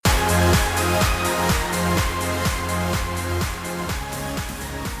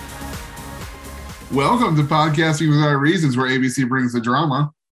Welcome to Podcasting with Our Reasons, where ABC brings the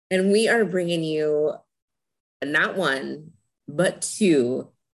drama. And we are bringing you not one, but two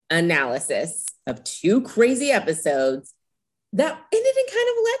analysis of two crazy episodes that ended in kind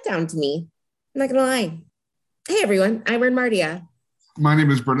of a letdown to me. I'm not gonna lie. Hey everyone, I'm Mardia. My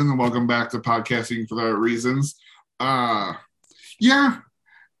name is Brendan, and welcome back to Podcasting for Our Reasons.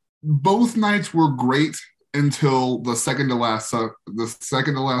 Both nights were great until the second to last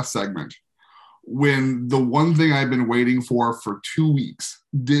segment, when the one thing I've been waiting for 2 weeks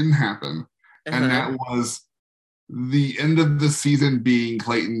didn't happen. And that was the end of the season being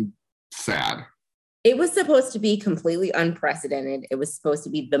Clayton sad. It was supposed to be completely unprecedented. It was supposed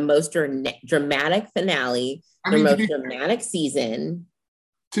to be the most dramatic finale, most dramatic season.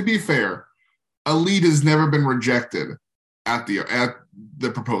 To be fair, a lead has never been rejected at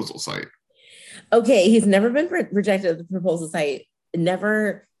the proposal site. Okay, he's never been rejected at the proposal site.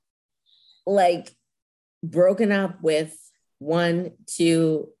 Never broken up with 1,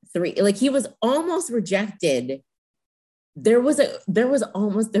 2, 3. Like, he was almost rejected. There was a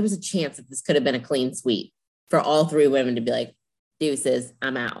chance that this could have been a clean sweep for all three women to be like, deuces,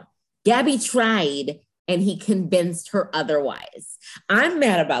 I'm out. Gabby tried and he convinced her otherwise. I'm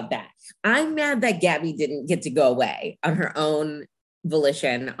mad about that. I'm mad that Gabby didn't get to go away on her own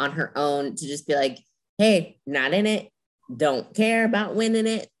volition, on her own, to just be like, hey, not in it. Don't care about winning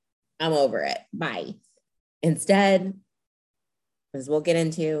it. I'm over it. Bye. Instead, as we'll get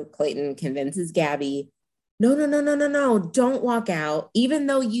into, Clayton convinces Gabby, no, don't walk out. Even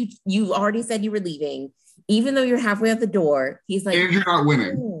though you already said you were leaving, even though you're halfway out the door, he's like, and you're not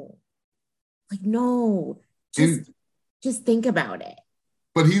winning. No. Like, no, just think about it.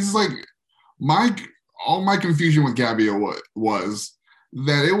 But he's like, all my confusion with Gabby was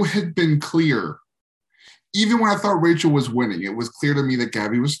that it had been clear. Even when I thought Rachel was winning, it was clear to me that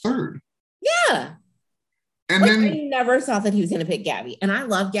Gabby was third. Yeah. And then I never thought that he was going to pick Gabby. And I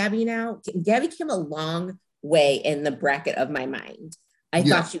love Gabby now. Gabby came a long way in the bracket of my mind. I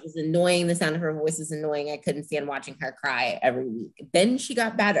thought she was annoying. The sound of her voice was annoying. I couldn't stand watching her cry every week. Then she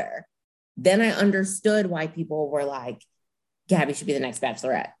got better. Then I understood why people were like, Gabby should be the next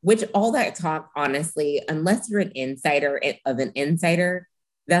Bachelorette. Which all that talk, honestly, unless you're an insider of an insider,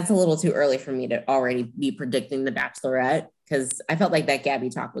 that's a little too early for me to already be predicting the Bachelorette, because I felt like that Gabby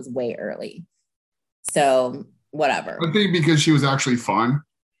talk was way early. So whatever. I think because she was actually fun.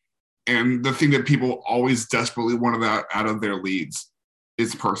 And the thing that people always desperately wanted out of their leads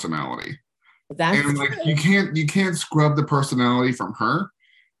is personality. And you can't scrub the personality from her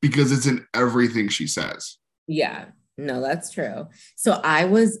because it's in everything she says. Yeah, no, that's true. So I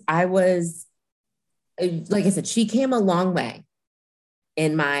was like I said, she came a long way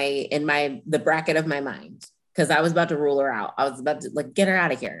in the bracket of my mind, because I was about to rule her out. I was about to get her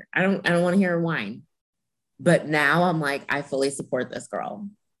out of here. I don't want to hear her whine. But now I'm like, I fully support this girl.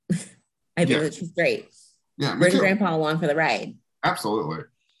 I think that she's great. Yeah, bring Grandpa along for the ride. Absolutely.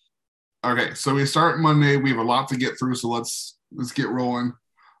 Okay, so we start Monday. We have a lot to get through, so let's get rolling.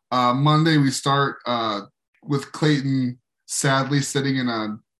 Monday we start with Clayton sadly sitting in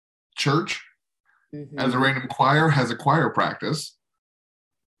a church as a random choir has a choir practice.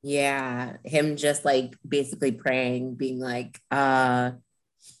 Yeah, him just basically praying, being like, yeah,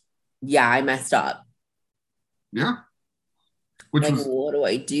 I messed up. Yeah. Which was what do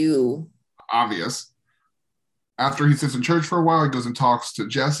I do? Obvious. After he sits in church for a while, he goes and talks to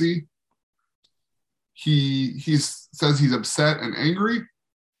Jesse. He says he's upset and angry.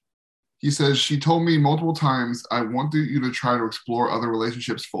 He says, she told me multiple times, I want you to try to explore other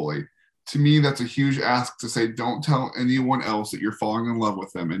relationships fully. To me, that's a huge ask to say, don't tell anyone else that you're falling in love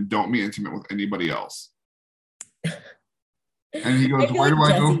with them and don't be intimate with anybody else. And he goes, where do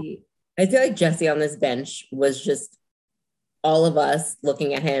I go? I feel like Jesse on this bench was just all of us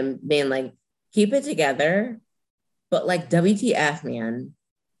looking at him being like, keep it together. But WTF, man.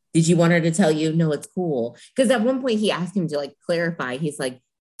 Did you want her to tell you, no, it's cool? Because at one point he asked him to clarify. He's like,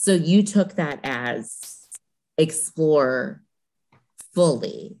 so you took that as explore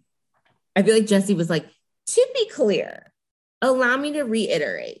fully. I feel like Jesse was like, to be clear, allow me to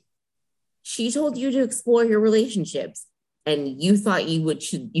reiterate. She told you to explore your relationships and you thought you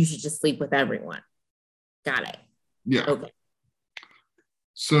should just sleep with everyone. Got it. Yeah. Okay.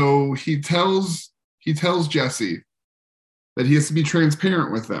 So he tells Jesse that he has to be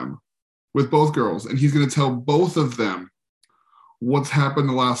transparent with them, with both girls, and he's going to tell both of them what's happened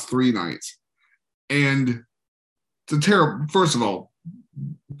the last 3 nights. And first of all,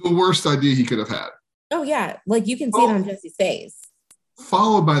 the worst idea he could have had. Oh, yeah. You can see it on Jesse's face.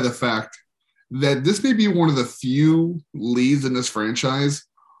 Followed by the fact that this may be one of the few leads in this franchise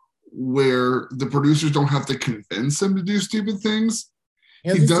where the producers don't have to convince him to do stupid things.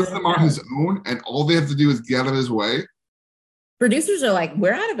 He'll He just do does it them on himself. his own, and all they have to do is get out of his way. Producers are like,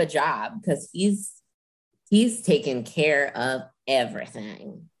 we're out of a job because he's taking care of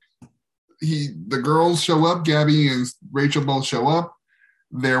everything. The girls show up, Gabby and Rachel both show up.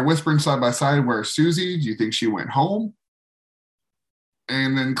 They're whispering side by side, where's Susie? Do you think she went home?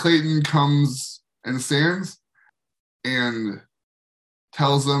 And then Clayton comes and stands and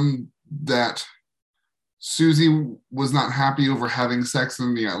tells them that Susie was not happy over having sex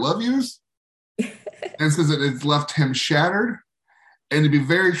in the I love yous and says that it's left him shattered. And to be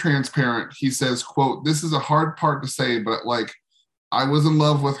very transparent, he says, quote, this is a hard part to say, but like, I was in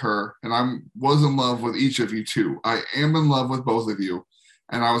love with her and I was in love with each of you too. I am in love with both of you.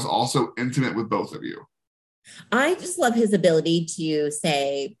 And I was also intimate with both of you. I just love his ability to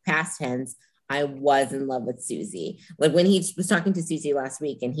say past tense, I was in love with Susie. Like when he was talking to Susie last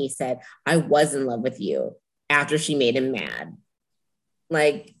week and he said, I was in love with you after she made him mad.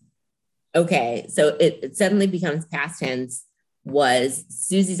 Like, okay, so it suddenly becomes past tense was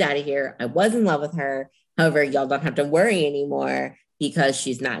Susie's out of here. I was in love with her. However, y'all don't have to worry anymore because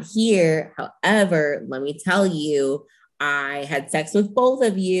she's not here. However, let me tell you, I had sex with both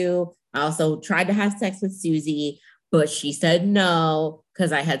of you. I also tried to have sex with Susie, but she said no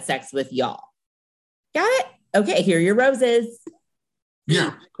because I had sex with y'all. Got it? Okay, here are your roses.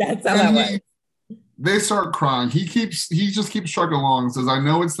 Yeah. That's how that works. They start crying. He just keeps trucking along, says, I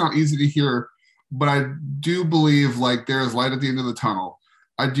know it's not easy to hear, but I do believe like there is light at the end of the tunnel.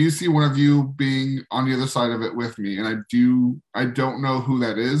 I do see one of you being on the other side of it with me. And I don't know who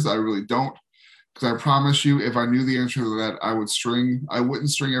that is. I really don't. Because I promise you, if I knew the answer to that, I wouldn't string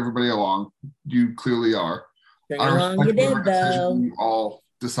everybody along. You clearly are. String along, you did though. You all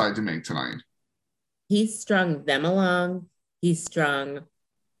decide to make tonight. He strung them along. He strung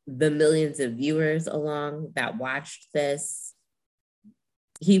the millions of viewers along that watched this.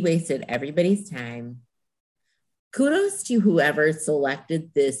 He wasted everybody's time. Kudos to whoever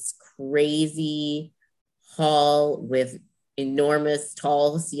selected this crazy hall with enormous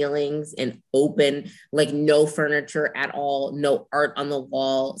tall ceilings and open, like no furniture at all, no art on the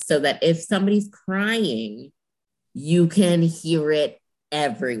wall, so that if somebody's crying, you can hear it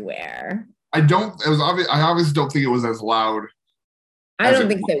everywhere. I obviously don't think it was as loud. I don't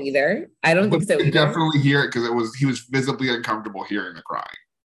think so either. I don't think so either. Definitely hear it because he was visibly uncomfortable hearing the crying.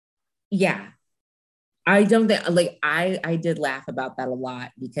 Yeah. I don't think like I did laugh about that a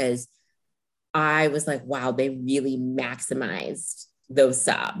lot because I was like, wow, they really maximized those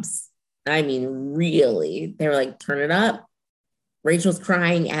sobs. I mean, really, they were like, turn it up. Rachel's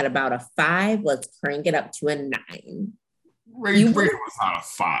crying at about a 5. Let's crank it up to a 9. Rachel was not a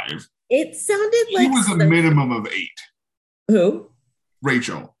 5. It sounded like she was a minimum of 8. Who?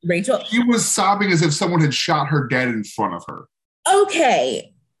 Rachel. She was sobbing as if someone had shot her dead in front of her.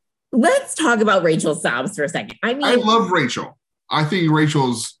 Okay. Let's talk about Rachel's sobs for a second. I mean, I love Rachel. I think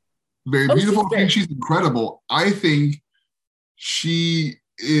Rachel's very beautiful. I think she's incredible. I think she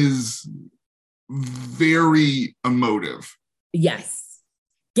is very emotive. Yes.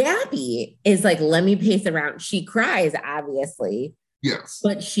 Gabby is like, let me pace around. She cries, obviously. Yes.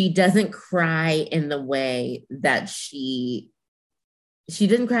 But she doesn't cry in the way that she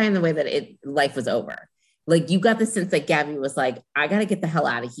didn't cry in the way that life was over. Like you got the sense that Gabby was like, I got to get the hell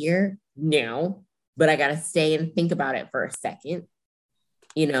out of here now, but I got to stay and think about it for a second.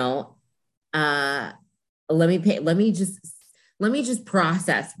 You know, let me just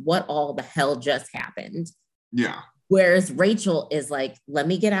process what all the hell just happened. Yeah. Whereas Rachel is like, let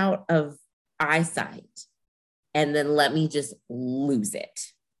me get out of eyesight and then let me just lose it.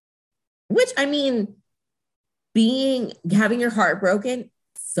 Which, I mean, having your heart broken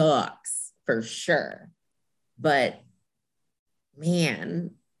sucks for sure. But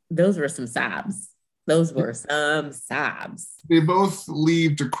man, those were some sobs. Those were some sobs. They both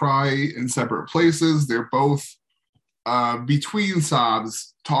leave to cry in separate places. They're both between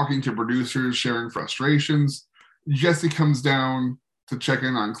sobs, talking to producers, sharing frustrations. Jesse comes down to check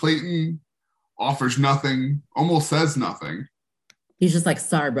in on Clayton, offers nothing, almost says nothing. He's just like,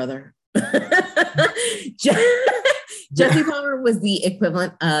 sorry, brother. Jesse Palmer was the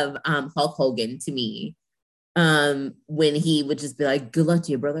equivalent of Hulk Hogan to me. When he would just be like, good luck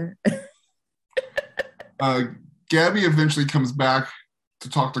to you, brother. Gabby eventually comes back to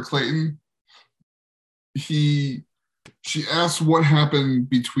talk to Clayton. She asks what happened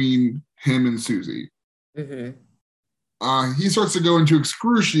between him and Susie. Mm-hmm. He starts to go into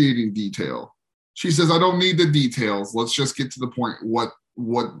excruciating detail. She says, I don't need the details. Let's just get to the point. What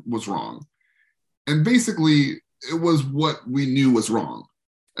was wrong? And basically, it was what we knew was wrong.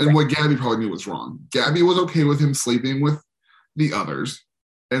 And what Gabby probably knew was wrong. Gabby was okay with him sleeping with the others,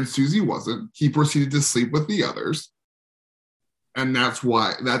 and Susie wasn't. He proceeded to sleep with the others. And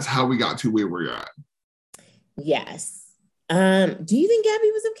that's how we got to where we're at. Yes. Do you think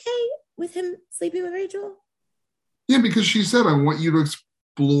Gabby was okay with him sleeping with Rachel? Yeah, because she said, I want you to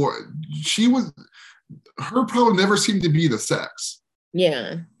explore. Her problem never seemed to be the sex.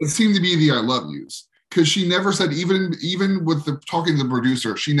 Yeah. It seemed to be the I love yous. Because she never said, even with talking to the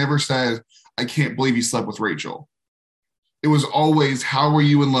producer, she never said, I can't believe you slept with Rachel. It was always, how are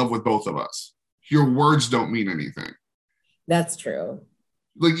you in love with both of us? Your words don't mean anything. That's true.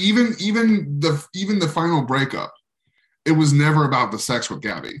 Like even the final breakup, it was never about the sex with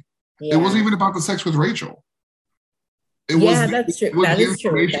Gabby. Yeah. It wasn't even about the sex with Rachel. That's true. That is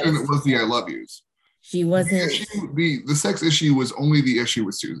true. And it was the I love yous. She wasn't. The sex issue was only the issue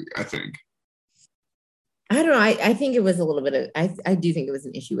with Susie, I think. I don't know. I think it was a little bit of, I do think it was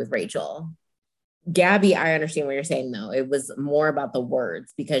an issue with Rachel. Gabby, I understand what you're saying, though. It was more about the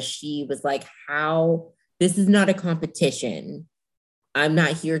words because she was like, this is not a competition. I'm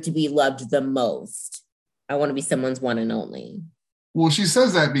not here to be loved the most. I want to be someone's one and only. Well, she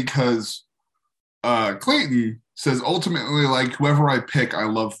says that because Clayton says ultimately, like, whoever I pick, I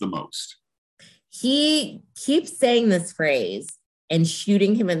love the most. He keeps saying this phrase and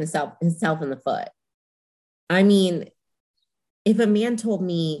shooting himself in the foot. I mean, if a man told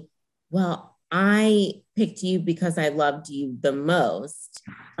me, well, I picked you because I loved you the most,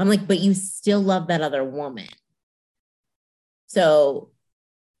 I'm like, but you still love that other woman. So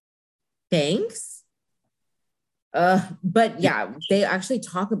thanks. But yeah, they actually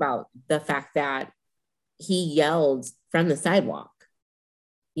talk about the fact that he yelled from the sidewalk.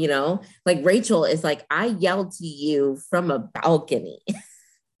 You know, like Rachel is like, I yelled to you from a balcony.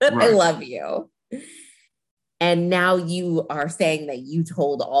 Right. I love you. And now you are saying that you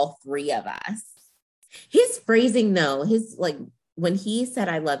told all three of us. His phrasing, though, his like when he said,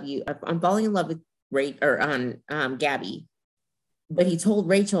 I love you, I'm falling in love with Gabby, but he told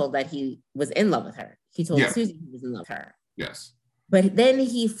Rachel that he was in love with her. He told Susie he was in love with her. Yes. But then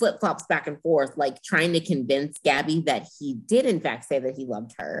he flip-flops back and forth, like trying to convince Gabby that he did, in fact, say that he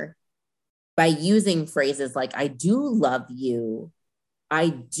loved her by using phrases like, I do love you. I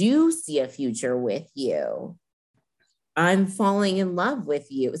do see a future with you. I'm falling in love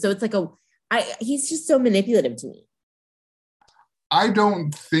with you. So it's like he's just so manipulative to me. I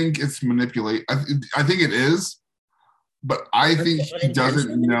don't think it's manipulate. I think it is, but I think he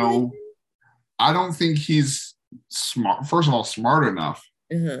doesn't know. I don't think he's smart. First of all, smart enough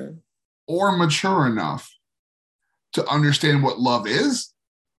or mature enough to understand what love is.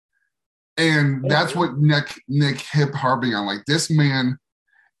 And that's what Nick hip harping on. Like, this man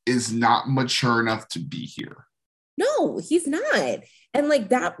is not mature enough to be here. No, he's not. And like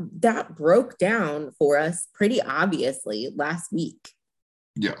that broke down for us pretty obviously last week.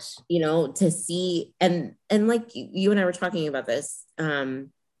 Yes. You know, to see and like you and I were talking about this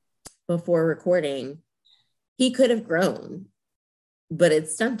before recording, he could have grown, but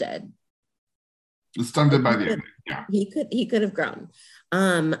it's stunted. It's stunted by the end. Yeah. He could have grown.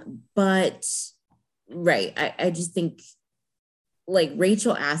 But right. I just think like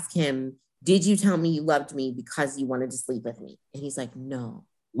Rachel asked him, did you tell me you loved me because you wanted to sleep with me? And he's like, no.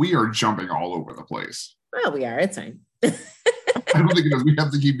 We are jumping all over the place. Well, we are. It's fine. I don't think it is. We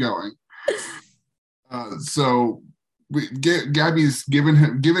have to keep going. So Gabby's giving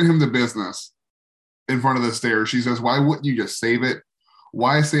him the business in front of the stairs. She says, why wouldn't you just save it?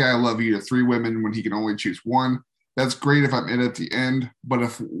 Why say I love you to three women when he can only choose one? That's great if I'm in at the end, but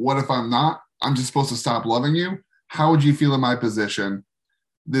what if I'm not? I'm just supposed to stop loving you? How would you feel in my position?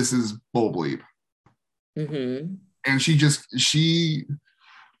 This is bull bleep. Mm-hmm. And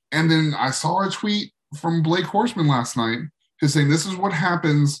and then I saw a tweet from Blake Horseman last night who's saying this is what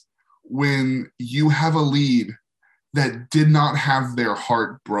happens when you have a lead that did not have their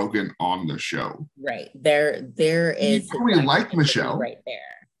heart broken on the show. Right. There is. He probably liked Michelle. Right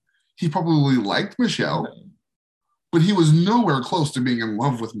there. He probably liked Michelle. Mm-hmm. But he was nowhere close to being in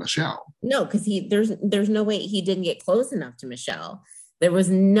love with Michelle. No, because there's no way he didn't get close enough to Michelle. There was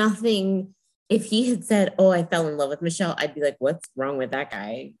nothing. If he had said, oh, I fell in love with Michelle, I'd be like, what's wrong with that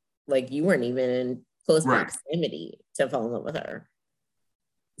guy? Like, you weren't even in close proximity to fall in love with her.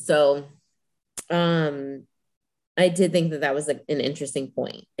 So I did think that was like an interesting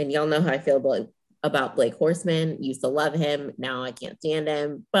point. And y'all know how I feel about Blake Horseman. Used to love him. Now I can't stand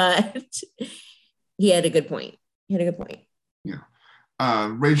him. But he had a good point.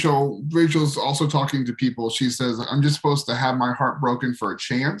 Yeah. Rachel's also talking to people. She says, I'm just supposed to have my heart broken for a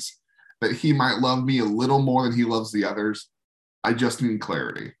chance that he might love me a little more than he loves the others. I just need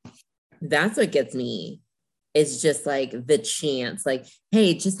clarity. That's what gets me. It's just like the chance, like,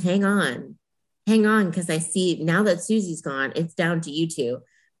 hey, just hang on. Hang on, because I see now that Susie's gone, it's down to you two.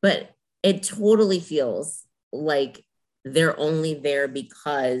 But it totally feels like they're only there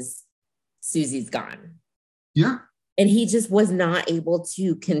because Susie's gone. Yeah. And he just was not able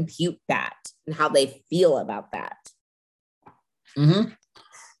to compute that and how they feel about that.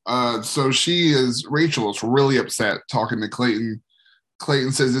 Mm-hmm. So Rachel is really upset talking to Clayton.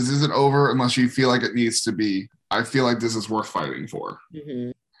 Clayton says this isn't over unless you feel like it needs to be. I feel like this is worth fighting for.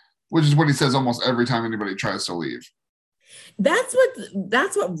 Mm-hmm. Which is what he says almost every time anybody tries to leave. That's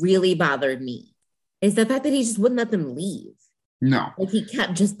what really bothered me, is the fact that he just wouldn't let them leave. No. Like he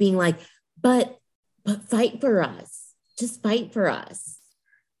kept just being like, but fight for us. Just fight for us.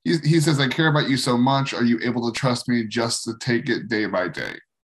 He says, I care about you so much. Are you able to trust me just to take it day by day?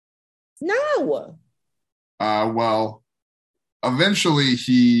 No. Well, eventually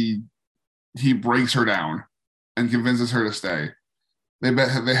he breaks her down and convinces her to stay. They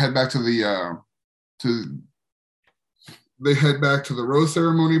head back to the rose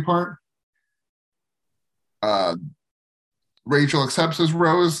ceremony part. Rachel accepts his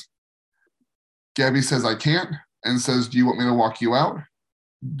rose. Gabby says, I can't, and says, do you want me to walk you out?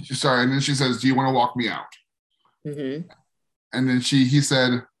 Sorry, and then she says, do you want to walk me out? Mm-hmm. And then she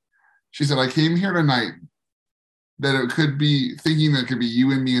said, I came here tonight that it could be thinking that it could be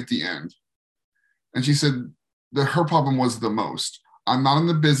you and me at the end. And she said that her problem was the most. I'm not in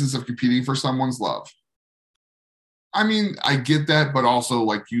the business of competing for someone's love. I mean, I get that, but also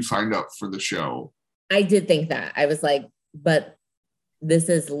like you signed up for the show. I did think that. I was like, but this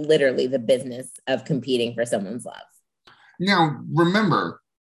is literally the business of competing for someone's love. Now,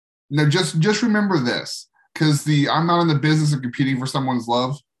 just remember this, because I'm not in the business of competing for someone's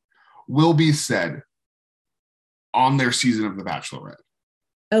love will be said on their season of The Bachelorette.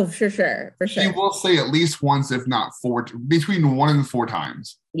 Oh, for sure. She will say at least once, if not four, between 1 and 4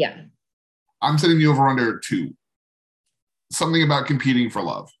 times. Yeah. I'm setting the over under 2. Something about competing for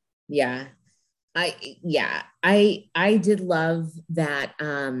love. Yeah. I did love that.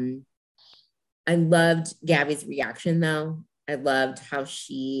 I loved Gabby's reaction though. I loved how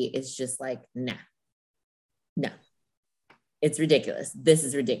she is just like, no, it's ridiculous. This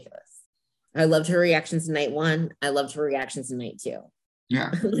is ridiculous. I loved her reactions to night 1. I loved her reactions to night 2.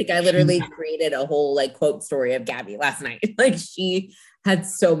 Yeah. Like I literally created a whole like quote story of Gabby last night. Like she had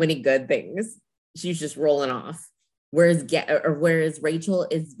so many good things. She was just rolling off. Whereas Rachel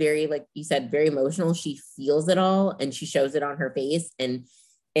is very, like you said, very emotional. She feels it all and she shows it on her face and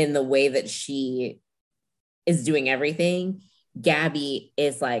in the way that she is doing everything. Gabby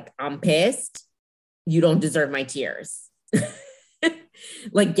is like, I'm pissed. You don't deserve my tears.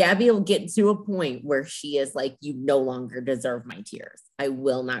 Like Gabby will get to a point where she is like, you no longer deserve my tears. I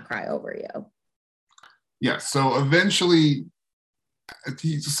will not cry over you. Yeah. So eventually,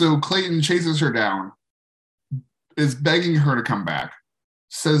 Clayton chases her down, is begging her to come back.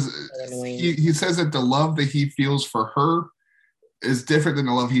 Says he says that the love that he feels for her is different than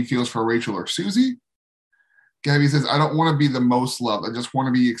the love he feels for Rachel or Susie. Gabby says, I don't want to be the most loved. I just want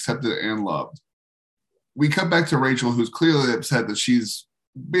to be accepted and loved. We cut back to Rachel, who's clearly upset that she's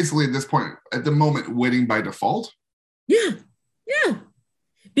basically at this point, at the moment, winning by default. Yeah.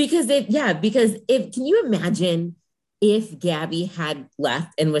 Because can you imagine if Gabby had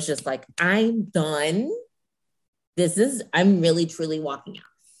left and was just like, I'm done. I'm really truly walking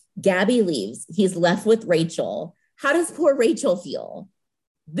out. Gabby leaves. He's left with Rachel. How does poor Rachel feel?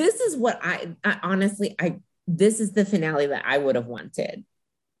 This is what I honestly, this is the finale that I would have wanted.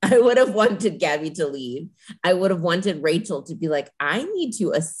 I would have wanted Gabby to leave. I would have wanted Rachel to be like, I need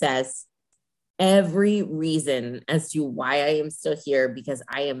to assess every reason as to why I am still here because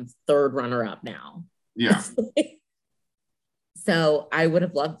I am third runner up now. Yeah. So I would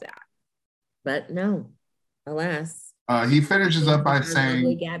have loved that. But no, alas. He finishes up by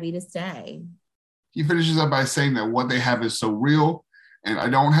saying Gabby to stay. He finishes up by saying that what they have is so real. And I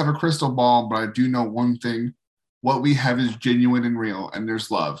don't have a crystal ball, but I do know one thing. What we have is genuine and real, and there's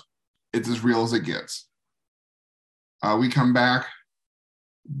love. It's as real as it gets. We come back.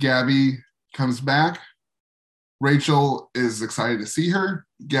 Gabby comes back. Rachel is excited to see her.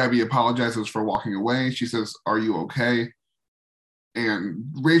 Gabby apologizes for walking away. She says, are you okay? And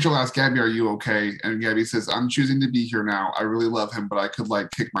Rachel asks Gabby, are you okay? And Gabby says, I'm choosing to be here now. I really love him, but I could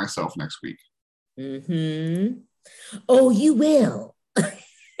kick myself next week. Mm-hmm. Oh, you will.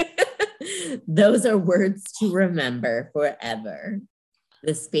 Those are words to remember forever.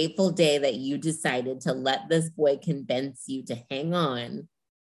 This fateful day that you decided to let this boy convince you to hang on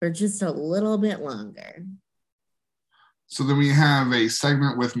for just a little bit longer. So then we have a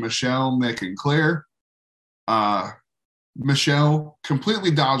segment with Michelle, Nick, and Claire. Michelle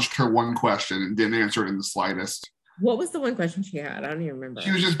completely dodged her one question and didn't answer it in the slightest. What was the one question she had? I don't even remember.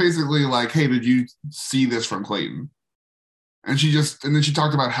 She was just basically like, hey, did you see this from Clayton? And then she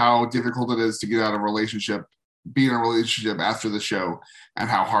talked about how difficult it is to get out of a relationship, be in a relationship after the show, and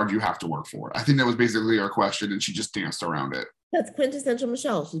how hard you have to work for it. I think that was basically our question, and she just danced around it. That's quintessential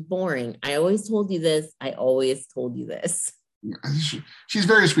Michelle. She's boring. I always told you this. I always told you this. She's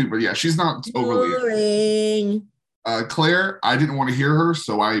very sweet, but yeah, she's not overly boring. Claire, I didn't want to hear her,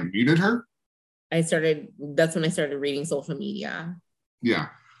 so I muted her. That's when I started reading social media. Yeah.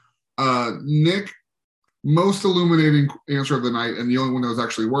 Nick, most illuminating answer of the night, and the only one that was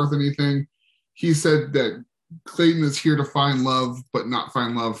actually worth anything. He said that Clayton is here to find love, but not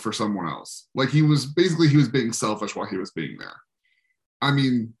find love for someone else. Like he was being selfish while he was being there. I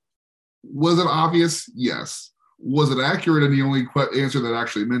mean, was it obvious? Yes. Was it accurate? And the only answer that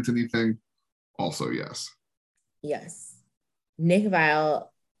actually meant anything? Also, yes. Yes. Nick Viall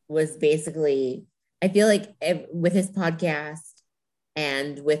was basically, I feel like with his podcast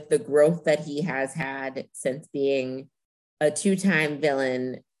and with the growth that he has had since being a 2-time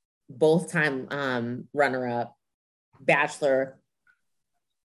villain, both time runner-up, Bachelor,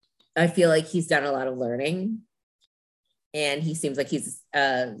 I feel like he's done a lot of learning, and he seems like he's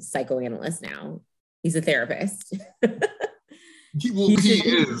a psychoanalyst now. He's a therapist. He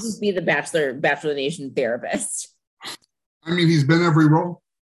is. Be the Bachelor Nation therapist. I mean, he's been every role.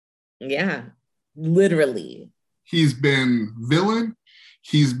 Yeah, literally. He's been villain.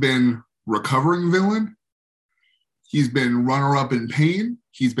 He's been recovering villain. He's been runner-up in pain.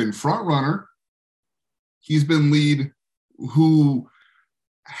 He's been front runner. He's been lead who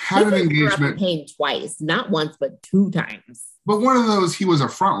had an engagement. Pain twice, not once, but 2 times. But one of those, he was a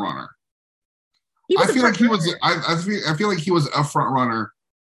front runner. I feel like he was a front runner.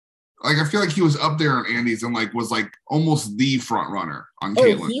 Like I feel like he was up there on Andy's and like was like almost the front runner on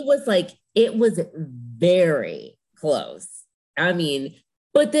Caitlyn. He was like, it was very close. I mean,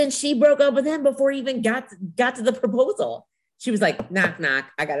 but then she broke up with him before he even got to the proposal. She was like, knock, knock,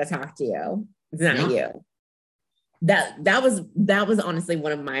 I gotta talk to you. It's not you. That was honestly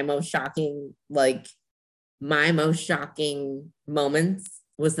one of my most shocking moments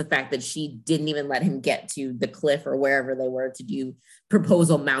was the fact that she didn't even let him get to the cliff or wherever they were to do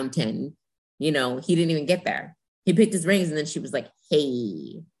Proposal Mountain. You know, he didn't even get there. He picked his rings and then she was like,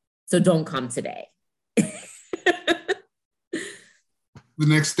 hey, so don't come today. The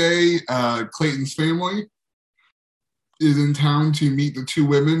next day, Clayton's family is in town to meet the 2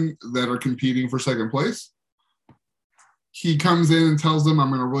 women that are competing for second place. He comes in and tells them,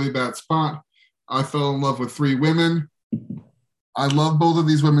 I'm in a really bad spot. I fell in love with 3 women. I love both of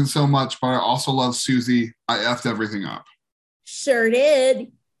these women so much, but I also love Susie. I effed everything up. Sure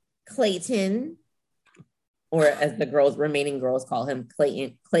did. Clayton, or as the remaining girls call him,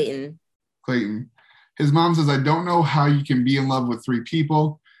 Clayton. His mom says, I don't know how you can be in love with 3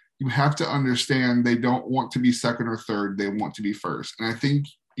 people. You have to understand they don't want to be second or third. They want to be first. And I think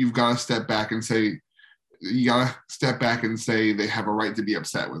you've got to step back and say they have a right to be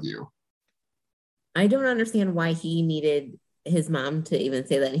upset with you. I don't understand why he needed his mom to even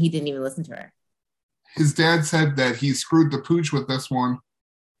say that, and he didn't even listen to her. His dad said that he screwed the pooch with this one,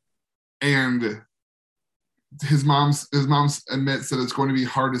 and his mom admits that it's going to be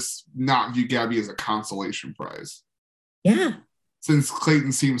hard to not view Gabby as a consolation prize. Yeah. Since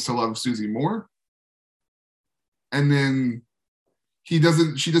Clayton seems to love Susie more. And then she's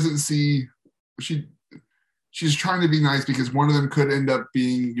trying to be nice because one of them could end up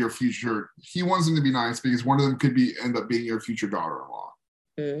being your future. He wants them to be nice because one of them could end up being your future daughter-in-law.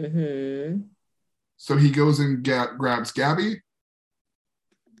 Mm-hmm. So he goes and grabs Gabby.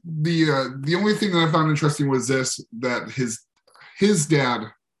 The only thing that I found interesting was that his dad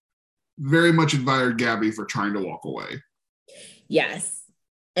very much admired Gabby for trying to walk away. Yes.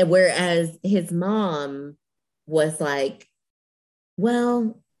 And whereas his mom was like,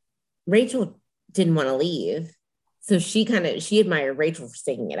 well, Rachel didn't want to leave. So she admired Rachel for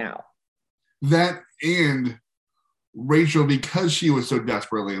sticking it out. That and Rachel, because she was so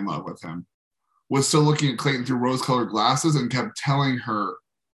desperately in love with him, was still looking at Clayton through rose-colored glasses and kept telling her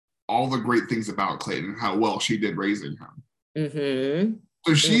all the great things about Clayton and how well she did raising him. Mm-hmm.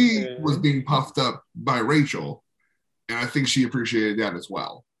 So she was being puffed up by Rachel, and I think she appreciated that as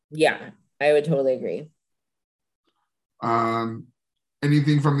well. Yeah, I would totally agree.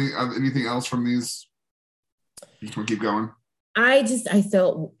 Anything else from these? You just want to keep going? I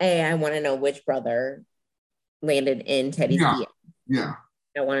want to know which brother landed in Teddy's DM. Yeah.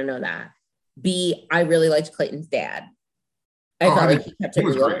 I want to know that. B, I really liked Clayton's dad. I felt like he kept he it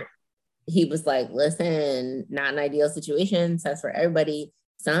was real. great. He was like, listen, not an ideal situation, says for everybody,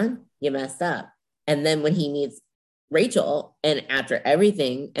 son, you messed up. And then when he meets Rachel and after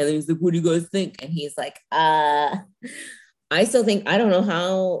everything, and then he's like, what do you guys think? And he's like, I still think I don't know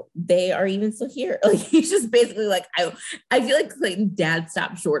how they are even still here. Like he's just basically like, I feel like Clayton's dad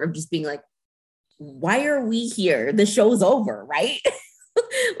stopped short of just being like, why are we here? The show's over, right?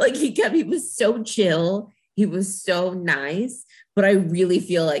 Like he was so chill. He was so nice. But I really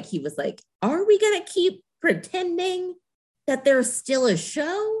feel like he was like, are we gonna keep pretending that there's still a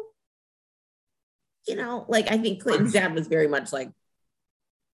show? You know, like I think Clayton's dad was very much like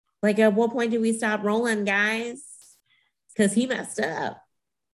at what point do we stop rolling, guys? Because he messed up.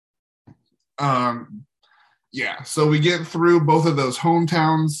 Yeah. So we get through both of those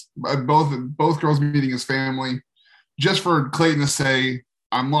hometowns, both girls meeting his family, just for Clayton to say,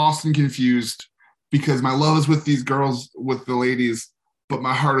 I'm lost and confused because my love is with these girls, with the ladies, but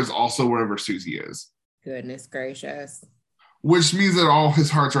my heart is also wherever Susie is. Goodness gracious. Which means that all his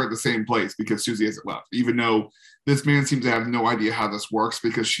hearts are at the same place because Susie hasn't left, even though this man seems to have no idea how this works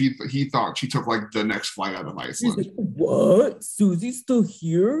because he thought she took like the next flight out of Iceland. Like, what? Susie's still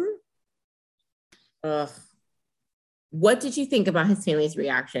here? Ugh. What did you think about his family's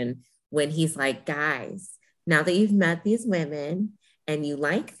reaction when he's like, guys, now that you've met these women and you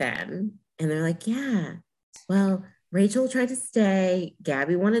like them, and they're like, yeah, well, Rachel tried to stay,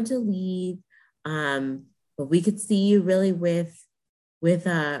 Gabby wanted to leave, but we could see you really with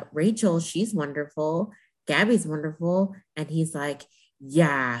Rachel. She's wonderful. Gabby's wonderful. And he's like,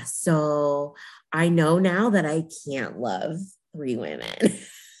 yeah, so I know now that I can't love 3 women.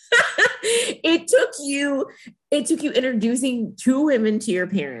 It took you introducing 2 women to your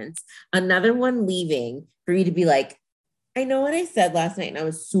parents, another one leaving for you to be like, I know what I said last night, and I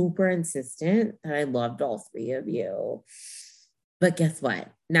was super insistent that I loved all 3 of you. But guess what?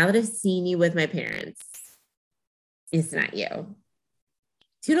 Now that I've seen you with my parents, it's not you.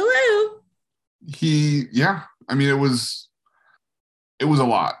 Toodaloo. Yeah. I mean, it was a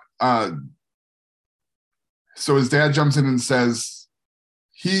lot. So his dad jumps in and says,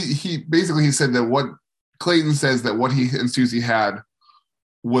 he basically said that what Clayton says that what he and Susie had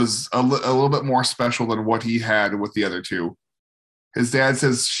was a little bit more special than what he had with the other 2. His dad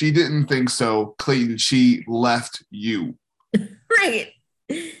says, she didn't think so, Clayton, she left you. Right.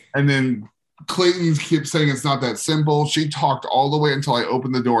 And then Clayton keeps saying it's not that simple. She talked all the way until I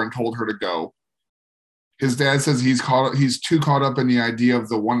opened the door and told her to go. His dad says he's too caught up in the idea of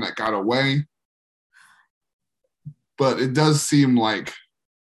the one that got away. But it does seem like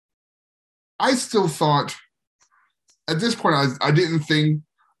I still thought at this point, I didn't think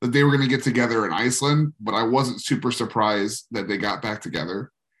that they were going to get together in Iceland, but I wasn't super surprised that they got back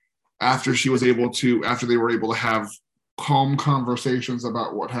together after they were able to have calm conversations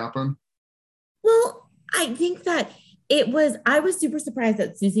about what happened. Well, I think that I was super surprised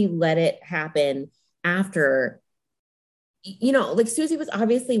that Susie let it happen after, like Susie was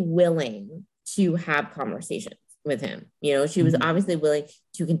obviously willing to have conversations with him. She was obviously willing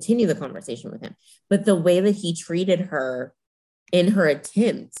to continue the conversation with him, but the way that he treated her in her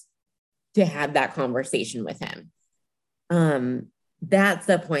attempt to have that conversation with him, that's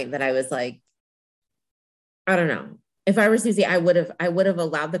the point that I was like, I don't know. If I were Susie, I would have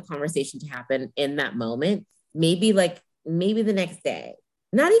allowed the conversation to happen in that moment. Maybe the next day,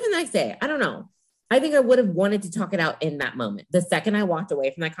 not even the next day. I don't know. I think I would have wanted to talk it out in that moment. The second I walked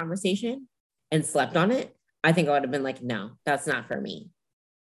away from that conversation and slept on it, I think I would have been like, no, that's not for me.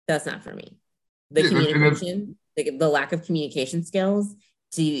 That's not for me. The communication, the lack of communication skills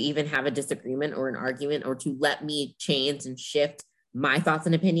to even have a disagreement or an argument or to let me change and shift my thoughts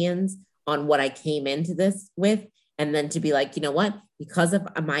and opinions on what I came into this with. And then to be like, you know what, because of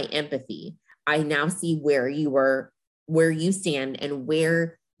my empathy, I now see where you stand and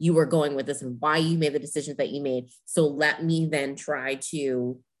where you were going with this and why you made the decisions that you made. So let me then try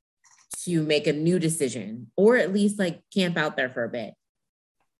to make a new decision or at least like camp out there for a bit.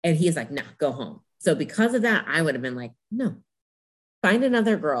 And he's like, no, go home. So because of that, I would have been like, no, find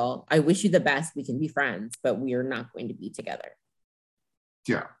another girl. I wish you the best. We can be friends, but we are not going to be together.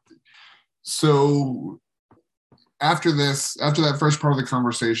 Yeah. So after that first part of the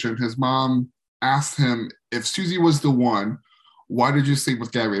conversation, his mom asked him if Susie was the one, why did you sleep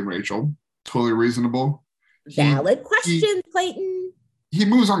with Gabby and Rachel? Totally reasonable. Valid question, Clayton. He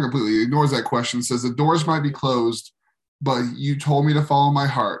moves on completely, ignores that question, says the doors might be closed, but you told me to follow my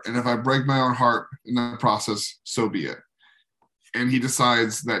heart. And if I break my own heart in the process, so be it. And he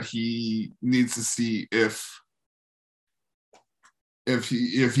decides that he needs to see if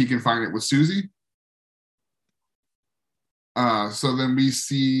he can find it with Susie. So then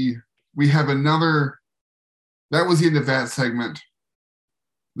we have another. That was the end of that segment.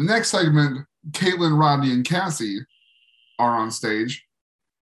 The next segment, Caitlin, Rodney, and Cassie are on stage.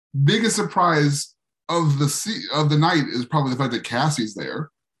 Biggest surprise of the night is probably the fact that Cassie's there.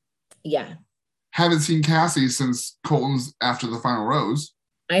 Yeah. Haven't seen Cassie since Colton's after the final rose.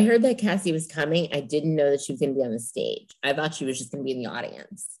 I heard that Cassie was coming. I didn't know that she was going to be on the stage. I thought she was just going to be in the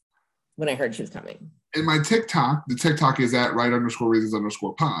audience when I heard she was coming. In my TikTok, the TikTok is at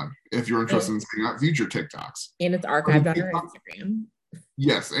right_reasons_pod. If you're interested in seeing out future TikToks. And it's archived on our Instagram.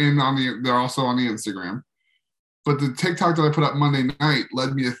 Yes, and they're also on the Instagram. But the TikTok that I put up Monday night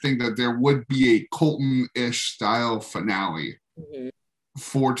led me to think that there would be a Colton-ish style finale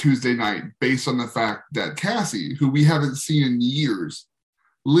for Tuesday night, based on the fact that Cassie, who we haven't seen in years,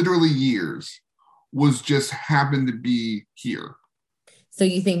 literally years, was just happened to be here. So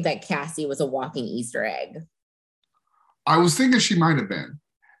you think that Cassie was a walking Easter egg? I was thinking she might have been.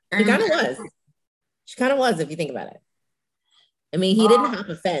 She kind of was. She kind of was, if you think about it. I mean, he didn't hop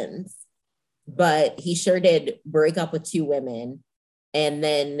a fence, but he sure did break up with 2 women and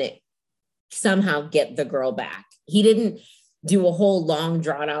then somehow get the girl back. He didn't do a whole long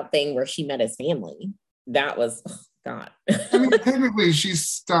drawn out thing where she met his family. That was, oh God. I mean, technically she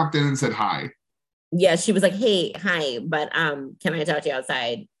stopped in and said hi. Yeah, she was like, hey, hi, but can I talk to you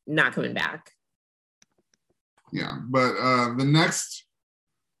outside? Not coming back. Yeah, but the next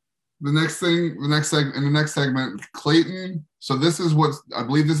segment, Clayton. So this is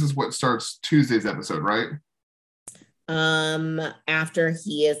what starts Tuesday's episode, right? After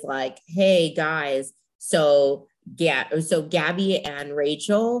he is like, hey guys, so Gabby and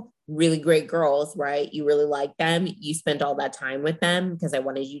Rachel, really great girls, right? You really like them. You spent all that time with them because I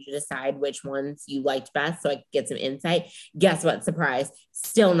wanted you to decide which ones you liked best so I could get some insight. Guess what? Surprise.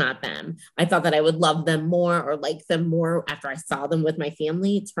 Still not them. I thought that I would love them more or like them more after I saw them with my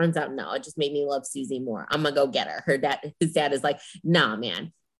family. It turns out, no, it just made me love Susie more. I'm going to go get her. His dad is like, nah,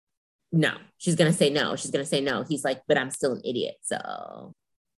 man. No, she's going to say no. She's going to say no. He's like, but I'm still an idiot. So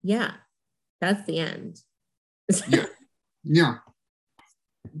yeah, that's the end. Yeah.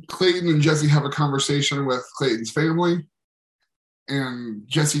 Clayton and Jesse have a conversation with Clayton's family, and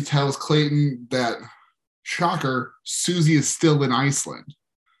Jesse tells Clayton that, shocker, Susie is still in Iceland.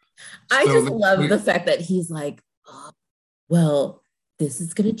 I just love the fact that he's like, oh, well, this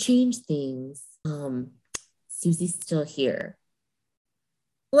is going to change things. Susie's still here.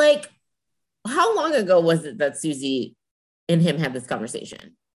 Like, how long ago was it that Susie and him had this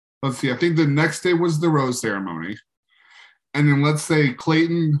conversation? Let's see. I think the next day was the rose ceremony. And then let's say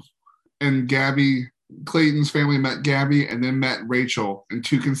Clayton and Gabby, Clayton's family met Gabby and then met Rachel in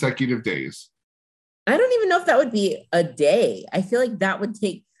 2 consecutive days. I don't even know if that would be a day. I feel like that would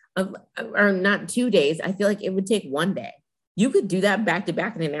take, or not 2 days. I feel like it would take 1 day. You could do that back to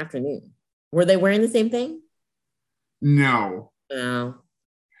back in an afternoon. Were they wearing the same thing? No. Oh.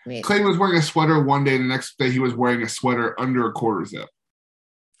 Maybe. Clayton was wearing a sweater one day. The next day he was wearing a sweater under a quarter zip.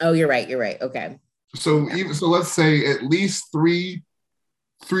 Oh, you're right. Okay. So let's say at least 3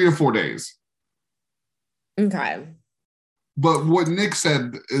 to 4 days. Okay. But what Nick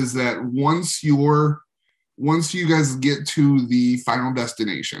said is that once you guys get to the final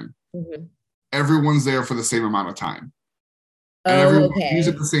destination, everyone's there for the same amount of time. And everyone leaves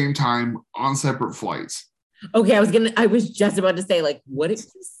at the same time on separate flights. Okay, I was just about to say, like, what if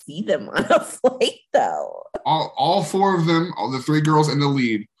you see them on a flight though? All 4 of them, all the 3 girls and the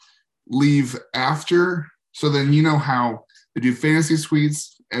lead, leave after. So then you know how they do fantasy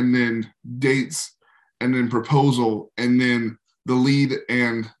suites and then dates and then proposal, and then the lead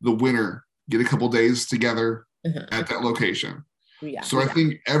and the winner get a couple days together at that location. Yeah. So I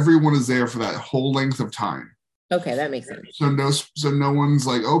think everyone is there for that whole length of time. Okay, that makes sense. So no one's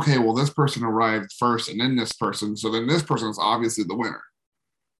like, okay, well, this person arrived first and then this person. So then this person is obviously the winner.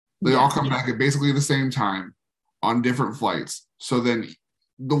 They all come back at basically the same time on different flights. So then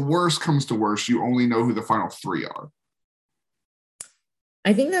the worst comes to worst, you only know who the final 3 are.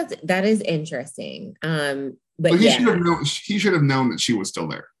 I think that is interesting. But he should have known that she was still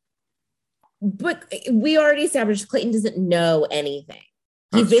there. But we already established Clayton doesn't know anything.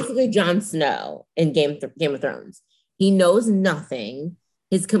 He's basically Jon Snow in Game of Thrones. He knows nothing.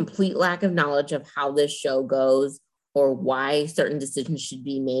 His complete lack of knowledge of how this show goes or why certain decisions should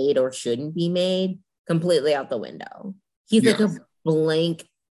be made or shouldn't be made, completely out the window. He's like a blank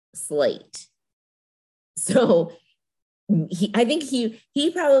slate. So I think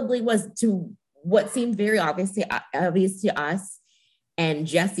he probably was, to what seemed very obvious to us. And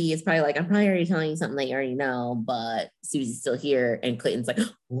Jesse is probably like, I'm probably already telling you something that you already know, but Susie's still here. And Clayton's like,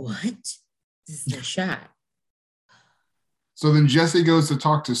 what? This is my shot. So then Jesse goes to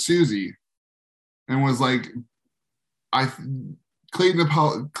talk to Susie and was like,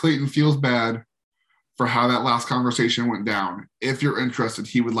 Clayton feels bad for how that last conversation went down. If you're interested,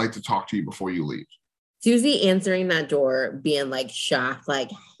 he would like to talk to you before you leave. Susie answering that door, being like shocked, like,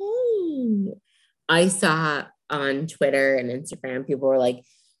 hey. I saw on Twitter and Instagram, people were like,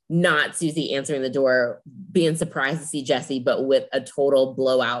 not Susie answering the door, being surprised to see Jesse, but with a total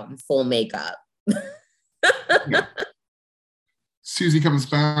blowout and full makeup. Yeah. Susie comes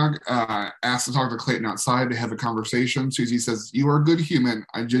back, asks to talk to Clayton outside to have a conversation. Susie says, "You are a good human.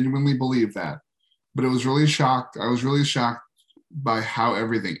 I genuinely believe that. But I was really shocked by how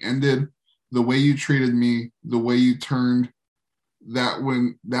everything ended, the way you treated me, the way you turned. That's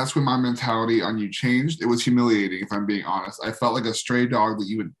when my mentality on you changed. It was humiliating, if I'm being honest. I felt like a stray dog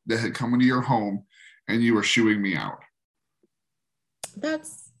that had come into your home and you were shooing me out."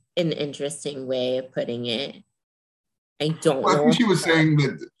 That's an interesting way of putting it. I don't know. I think she was saying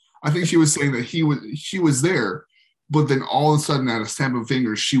that she was there, but then all of a sudden, at a snap of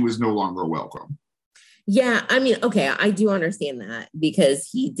fingers, she was no longer welcome. Yeah, I mean, okay, I do understand that because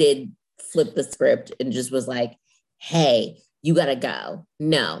he did flip the script and just was like, hey, you gotta go.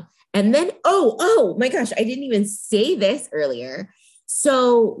 No. And then, oh my gosh, I didn't even say this earlier.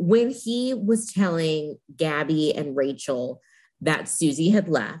 So when he was telling Gabby and Rachel that Susie had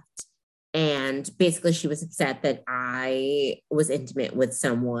left, and basically she was upset that I was intimate with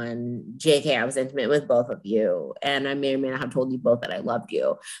someone, JK, I was intimate with both of you, and I may or may not have told you both that I loved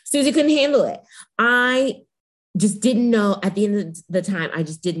you. Susie couldn't handle it. I just didn't know, at the end of the time, I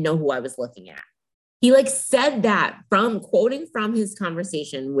just didn't know who I was looking at. He like said that quoting from his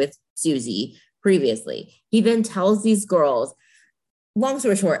conversation with Susie previously. He then tells these girls, long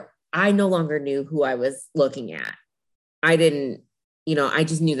story short, I no longer knew who I was looking at. I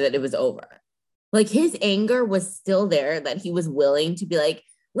just knew that it was over. Like his anger was still there, that he was willing to be like,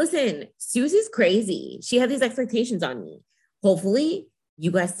 listen, Susie's crazy. She had these expectations on me. Hopefully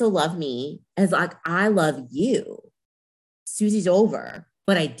you guys still love me as like I love you. Susie's over,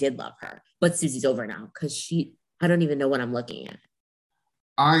 but I did love her. But Susie's over now because I don't even know what I'm looking at.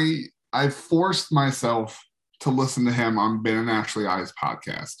 I forced myself to listen to him on Ben and Ashley I's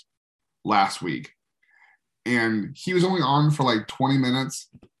podcast last week. And he was only on for like 20 minutes.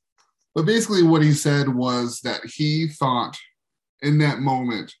 But basically what he said was that he thought in that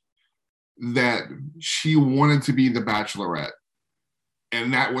moment that she wanted to be the Bachelorette.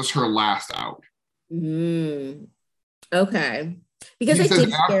 And that was her last out. Okay. Because I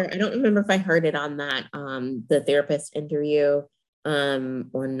did hear, I don't remember if I heard it on that, the therapist interview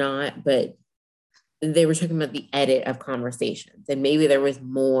or not, but they were talking about the edit of conversations, and maybe there was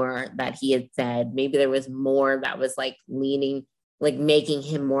more that he had said. Maybe there was more that was like leaning, like making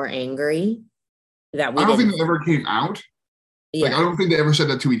him more angry. I don't think it ever came out. Yeah. Like I don't think they ever said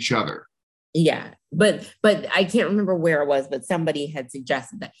that to each other. Yeah, but I can't remember where it was, but somebody had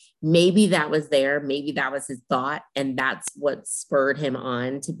suggested that maybe that was there, maybe that was his thought, and that's what spurred him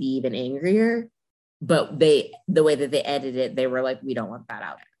on to be even angrier. But the way that they edited it, they were like, we don't want that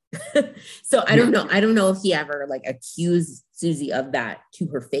out. So I don't know. I don't know if he ever like accused Susie of that to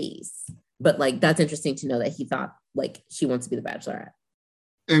her face, but like that's interesting to know that he thought like she wants to be the Bachelorette.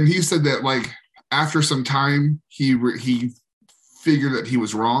 And he said that like after some time, he figured that he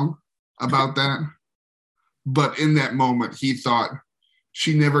was wrong about that. But in that moment, he thought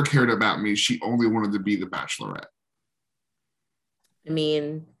she never cared about me. She only wanted to be the Bachelorette. I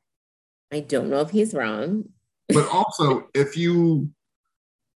mean, I don't know if he's wrong. But also,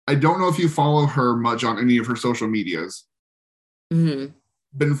 I don't know if you follow her much on any of her social medias. Mm-hmm.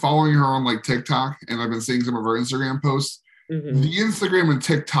 Been following her on like TikTok, and I've been seeing some of her Instagram posts. Mm-hmm. The Instagram and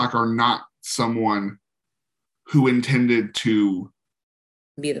TikTok are not someone who intended to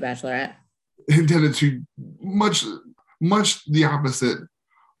be the Bachelorette. Intended to much the opposite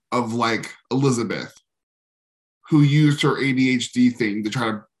of like Elizabeth, who used her ADHD thing to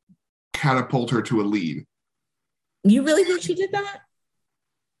try to catapult her to a lead. You really think she did that?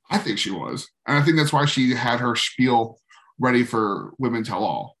 I think she was. And I think that's why she had her spiel ready for Women Tell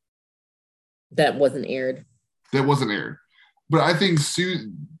All. That wasn't aired. But I think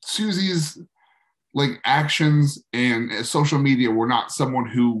Susie's like actions and social media were not someone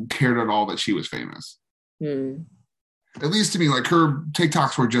who cared at all that she was famous. At least to me, like her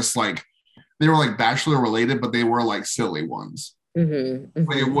TikToks were just like, they were like Bachelor related, but they were like silly ones. Mm-hmm.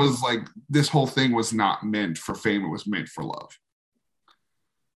 Like it was like, this whole thing was not meant for fame. It was meant for love.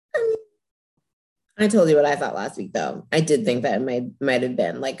 I told you what I thought last week, though. I did think that it might have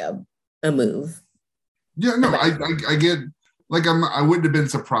been like a move. Yeah, no, I get, like, I wouldn't have been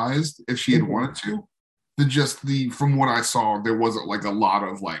surprised if she had wanted to. from what I saw, there wasn't like a lot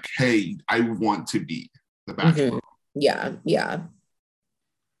of like, hey, I want to be the Bachelor. Yeah, yeah.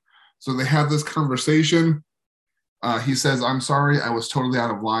 So they have this conversation. He says, I'm sorry, I was totally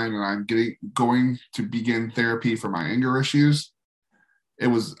out of line and I'm going to begin therapy for my anger issues.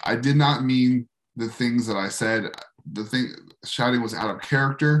 I did not mean the things that I said. Shouting was out of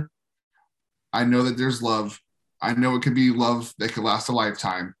character. I know that there's love. I know it could be love that could last a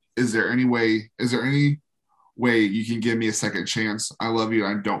lifetime. Is there any way you can give me a second chance? I love you.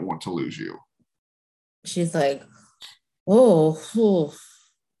 I don't want to lose you. She's like, oh,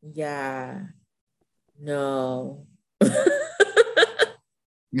 yeah, no.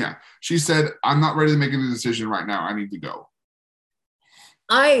 Yeah. She said, I'm not ready to make a decision right now. I need to go.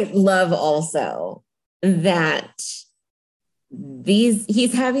 I love also that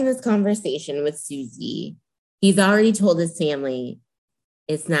he's having this conversation with Susie. He's already told his family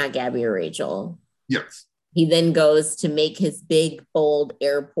it's not Gabby or Rachel. Yes. He then goes to make his big, bold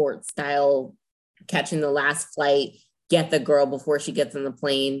airport style catching the last flight, get the girl before she gets on the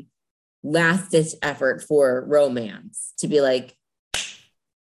plane. Last ditch effort for romance to be like,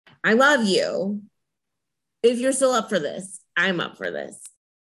 I love you. If you're still up for this, I'm up for this.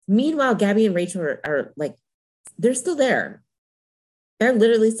 Meanwhile, Gabby and Rachel are like, they're still there. They're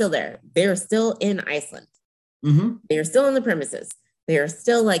literally still there. They're still in Iceland. Mm-hmm. They're still on the premises. They're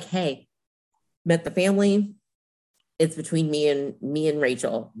still like, hey, met the family. It's between me and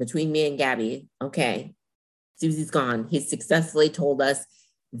Rachel, between me and Gabby. Okay. Susie's gone. He's successfully told us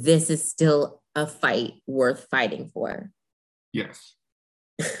this is still a fight worth fighting for. Yes.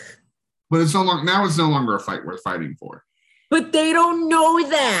 But it's no longer a fight worth fighting for. But they don't know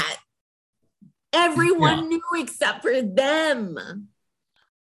that. Everyone knew except for them.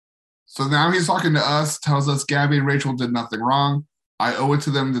 So now he's talking to us, tells us Gabby and Rachel did nothing wrong. I owe it to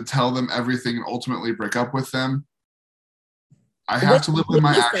them to tell them everything and ultimately break up with them. I have to live with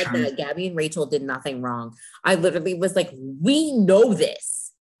my actions. Said that Gabby and Rachel did nothing wrong. I literally was like, we know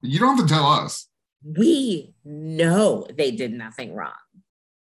this. You don't have to tell us. We know they did nothing wrong.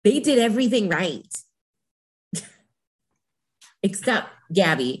 They did everything right. Except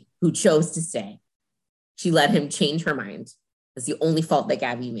Gabby, who chose to stay. She let him change her mind. That's the only fault that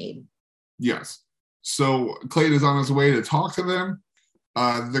Gabby made. Yes. So Clayton is on his way to talk to them.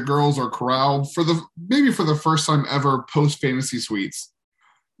 The girls are corralled for the first time ever post fantasy suites.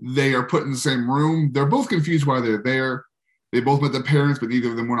 They are put in the same room. They're both confused why they're there. They both met the parents, but neither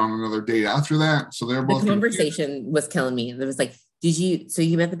of them went on another date after that. So they're both. The conversation was killing me. It was like, so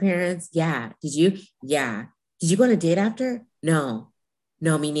you met the parents? Yeah. Did you? Yeah. Did you go on a date after? No,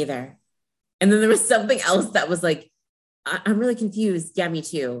 me neither. And then there was something else that was like, I'm really confused. Yeah, me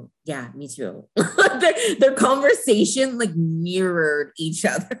too. Yeah, me too. their conversation like mirrored each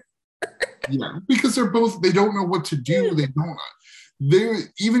other. Yeah, because they don't know what to do.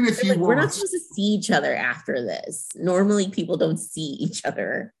 Even if you we're not supposed to see each other after this. Normally people don't see each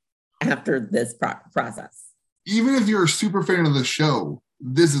other after this process. Even if you're a super fan of the show,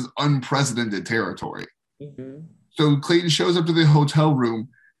 this is unprecedented territory. Mm-hmm. So Clayton shows up to the hotel room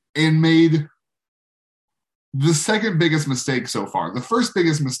and made the second biggest mistake so far. The first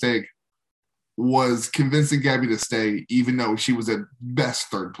biggest mistake was convincing Gabby to stay, even though she was at best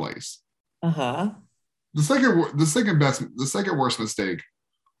third place. Uh-huh. The second worst mistake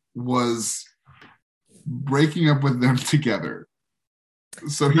was breaking up with them together.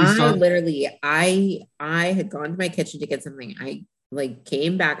 So I had gone to my kitchen to get something. I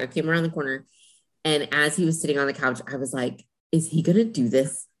came back. I came around the corner, and as he was sitting on the couch, I was like, "Is he gonna do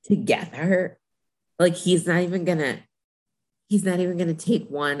this together? Like he's not even gonna take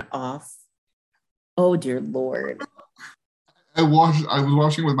one off." Oh dear Lord! I was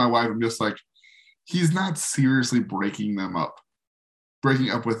watching with my wife. I'm just like, he's not seriously breaking up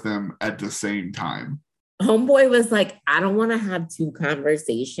with them at the same time. Homeboy was like, I don't want to have two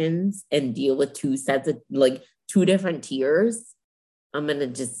conversations and deal with two sets of two different tiers. I'm going to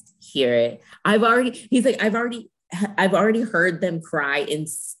just hear it. I've already heard them cry in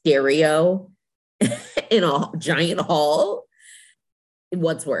stereo in a giant hall.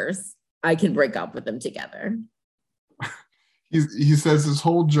 What's worse? I can break up with them together. He says his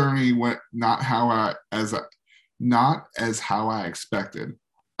whole journey went not as how I expected.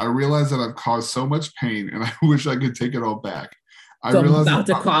 I realize that I've caused so much pain, and I wish I could take it all back. I'm about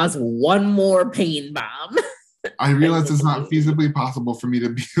to cause one more pain bomb. I realize it's not feasibly possible for me to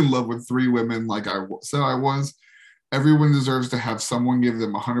be in love with three women like I said I was. Everyone deserves to have someone give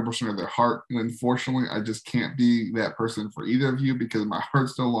them 100% of their heart, and unfortunately, I just can't be that person for either of you because my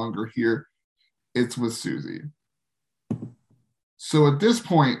heart's no longer here. It's with Susie. So at this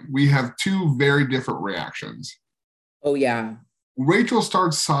point, we have two very different reactions. Oh, yeah. Rachel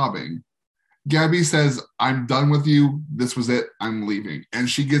starts sobbing. Gabby says, I'm done with you. This was it. I'm leaving. And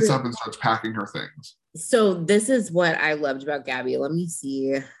she gets up and starts packing her things. So this is what I loved about Gabby. Let me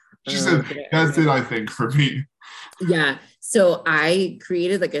see. She said, that's it, I think, for me. Yeah. So I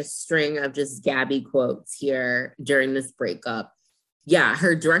created like a string of just Gabby quotes here during this breakup. Yeah,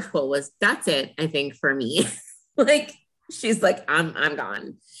 her direct quote was, that's it, I think, for me. Like, she's like, I'm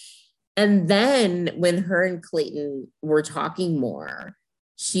gone. And then when her and Clayton were talking more,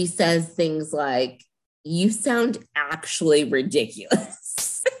 she says things like, you sound actually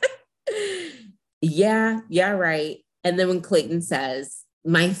ridiculous. Yeah, right. And then when Clayton says,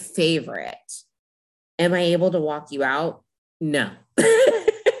 my favorite, am I able to walk you out? No.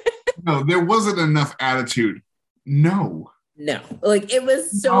 No, there wasn't enough attitude. No. Like it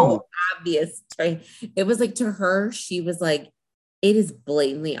was so obvious. It was like to her, she was like, it is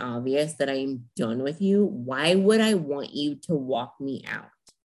blatantly obvious that I am done with you. Why would I want you to walk me out?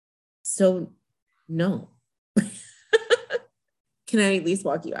 So, no. Can I at least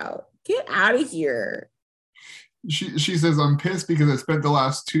walk you out? Get out of here. She says, I'm pissed because I spent the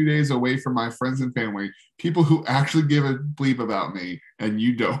last 2 days away from my friends and family, people who actually give a bleep about me, and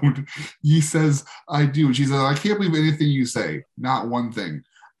you don't. He says, I do. She says, I can't believe anything you say. Not one thing.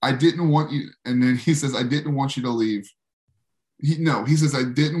 I didn't want you. And then he says, I didn't want you to leave. He says, I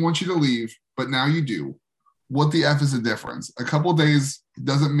didn't want you to leave, but now you do. What the F is the difference? A couple days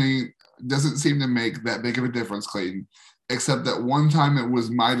doesn't seem to make that big of a difference, Clayton, except that one time it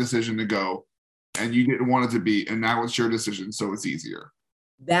was my decision to go and you didn't want it to be, and now it's your decision, so it's easier.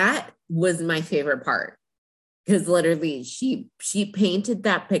 That was my favorite part, because literally she painted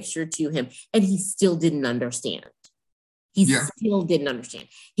that picture to him and he still didn't understand. Still didn't understand.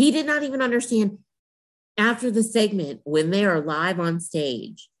 He did not even understand after the segment when they are live on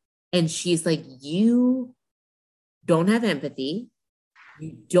stage and she's like, you don't have empathy.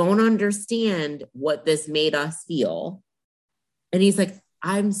 You don't understand what this made us feel. And he's like,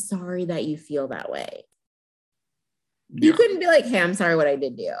 I'm sorry that you feel that way. Yeah. You couldn't be like, hey, I'm sorry what I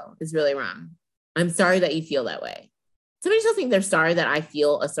did to you. It's really wrong. I'm sorry that you feel that way. Somebody still think they're sorry that I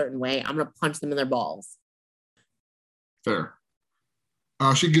feel a certain way. I'm going to punch them in their balls. Fair.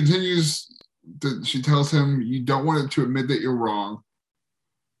 She continues, she tells him, you don't want to admit that you're wrong.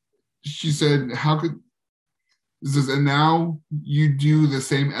 She said, how could, this is, and now you do the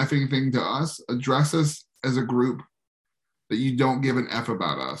same effing thing to us, address us as a group, that you don't give an F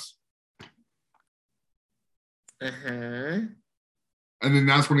about us. And then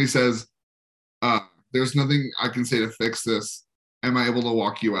that's when he says, there's nothing I can say to fix this. Am I able to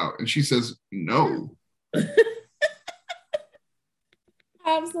walk you out? And she says, no.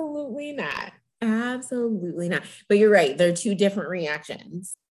 Absolutely not. Absolutely not. But you're right. There are two different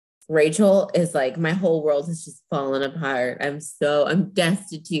reactions. Rachel is like, my whole world has just fallen apart. I'm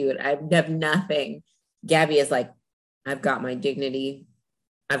destitute. I have nothing. Gabby is like, I've got my dignity.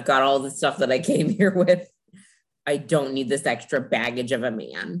 I've got all the stuff that I came here with. I don't need this extra baggage of a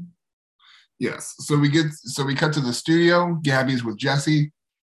man. Yes. So we cut to the studio. Gabby's with Jesse.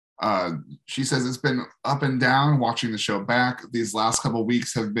 She says it's been up and down watching the show back. These last couple of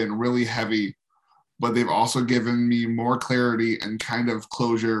weeks have been really heavy, but they've also given me more clarity and kind of the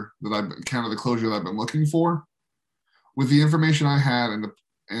closure that I've been looking for. With the information I had and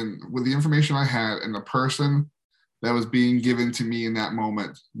the person that was being given to me in that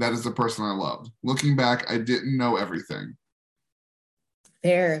moment, that is the person I loved. Looking back, I didn't know everything.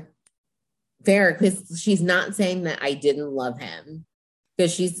 Fair, because she's not saying that I didn't love him,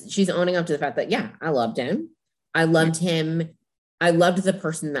 because she's owning up to the fact that, yeah, I loved him. I loved him. I loved the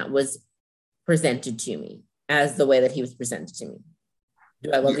person that was presented to me as the way that he was presented to me.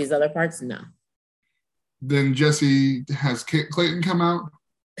 Do I love these other parts? No. Then Jesse has Clayton come out.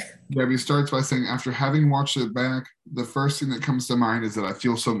 Gabby starts by saying, after having watched it back, the first thing that comes to mind is that I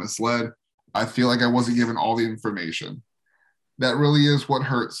feel so misled. I feel like I wasn't given all the information. That really is what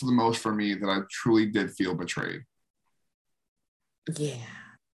hurts the most for me, that I truly did feel betrayed. Yeah.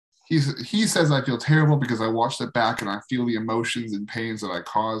 He says, I feel terrible because I watched it back and I feel the emotions and pains that I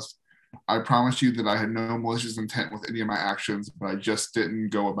caused. I promise you that I had no malicious intent with any of my actions, but I just didn't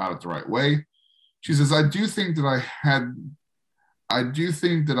go about it the right way. She says, I do think that I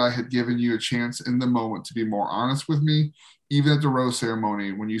had given you a chance in the moment to be more honest with me, even at the rose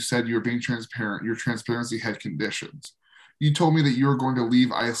ceremony when you said you were being transparent. Your transparency had conditions. You told me that you were going to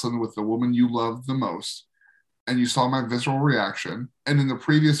leave Iceland with the woman you loved the most, and you saw my visceral reaction. And in the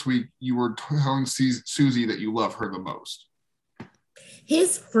previous week, you were telling Susie that you love her the most.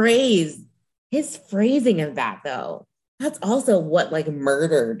 His phrasing of that, though, That's also what like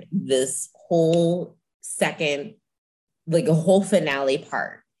murdered this whole second, like a whole finale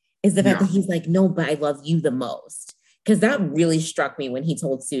part, is the fact Yeah. that he's like, no, but I love you the most. Because that really struck me when he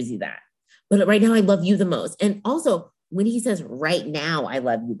told Susie that. But right now I love you the most. And also when he says right now I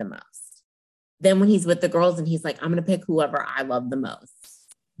love you the most. Then when he's with the girls and he's like, I'm gonna pick whoever I love the most.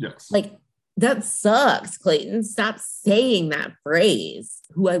 Yes. Like that sucks, Clayton. Stop saying that phrase,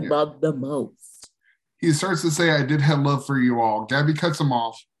 who I love the most. He starts to say, I did have love for you all. Gabby cuts him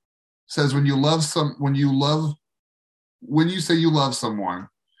off, says, when you say you love someone,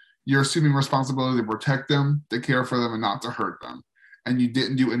 you're assuming responsibility to protect them, to care for them, and not to hurt them. And you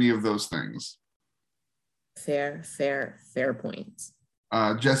didn't do any of those things. Fair point.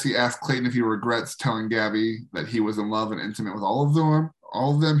 Jesse asked Clayton if he regrets telling Gabby that he was in love and intimate with all of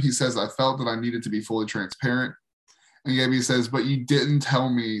them. He says, I felt that I needed to be fully transparent. And Gabby says, but you didn't tell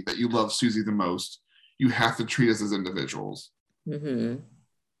me that you love Susie the most. You have to treat us as individuals. Mm-hmm.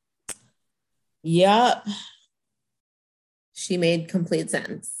 Yep. She made complete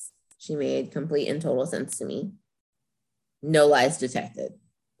sense. She made complete and total sense to me. No lies detected.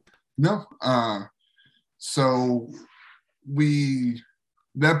 No. So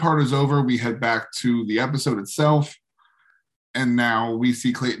that part is over. We head back to the episode itself. And now we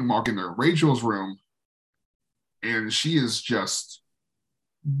see Clayton walk into Rachel's room. And she is just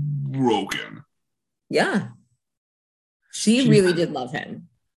broken. Yeah. She really did love him.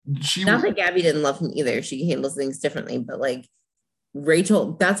 Not that Gabby didn't love him either. She handles things differently, but like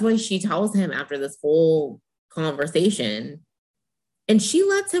Rachel, that's why she tells him after this whole conversation, and she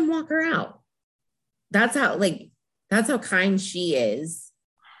lets him walk her out. That's how kind she is.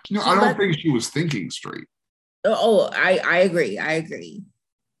 No, I don't think she was thinking straight. I agree.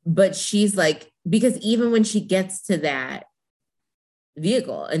 But she's like, because even when she gets to that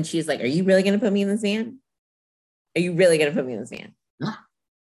vehicle and she's like, are you really going to put me in this van? Are you really going to put me in this van? Yeah.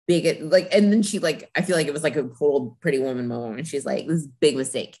 And then she like, I feel like it was like a total Pretty Woman moment. And she's like, this is a big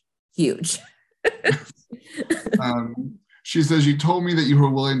mistake. Huge. She says, you told me that you were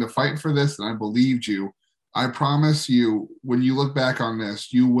willing to fight for this, and I believed you. I promise you, when you look back on this,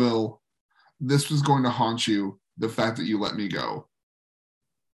 this was going to haunt you, the fact that you let me go.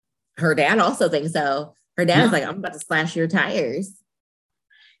 Her dad also thinks so. Her dad's like, I'm about to slash your tires.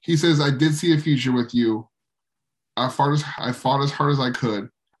 He says, I did see a future with you. I fought as hard as I could.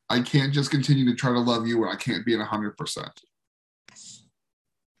 I can't just continue to try to love you when I can't be at 100%.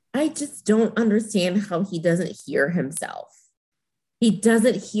 I just don't understand how he doesn't hear himself. He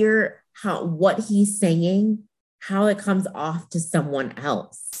doesn't hear what he's saying, how it comes off to someone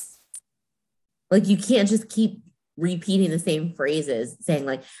else. Like you can't just keep repeating the same phrases saying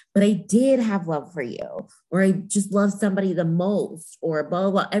like, but I did have love for you, or I just love somebody the most, or blah,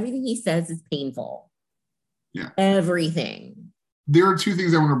 blah, blah. Everything he says is painful. Yeah. Everything. There are two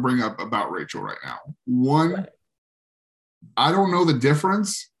things I want to bring up about Rachel right now. One, I don't know the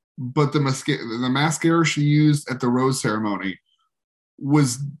difference, but the mascara she used at the rose ceremony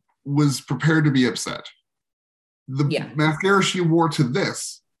was prepared to be upset. The mascara she wore to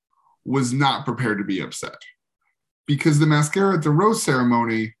this was not prepared to be upset, because the mascara at the rose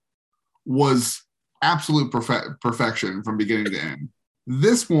ceremony was absolute perfection from beginning to end.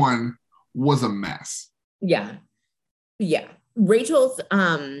 This one was a mess. Yeah. Rachel's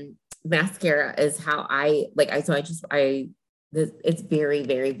mascara is how it's very,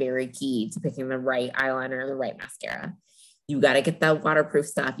 very, very key to picking the right eyeliner and the right mascara. You got to get that waterproof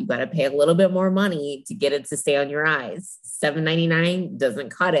stuff. You got to pay a little bit more money to get it to stay on your eyes. $7.99 doesn't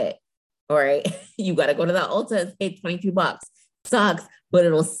cut it. All right. You got to go to the Ulta and pay $22. Sucks, but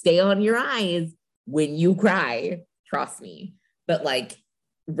it'll stay on your eyes when you cry. Trust me. But like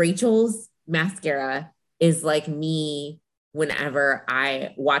Rachel's mascara is like me whenever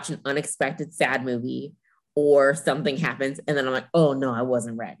I watch an unexpected sad movie or something happens and then I'm like, oh no, I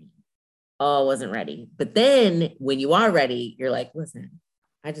wasn't ready. But then when you are ready, you're like, listen,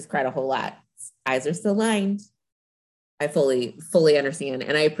 I just cried a whole lot. Eyes are still lined. I fully understand.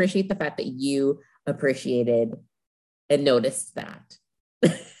 And I appreciate the fact that you appreciated and noticed that.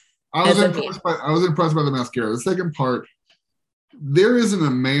 I was impressed by the mascara. The second part, there isn't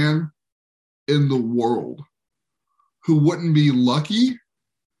a man in the world who wouldn't be lucky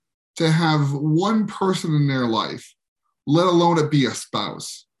to have one person in their life, let alone it be a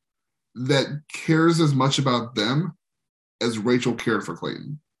spouse, that cares as much about them as Rachel cared for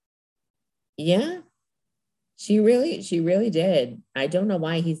Clayton. Yeah. She really did. I don't know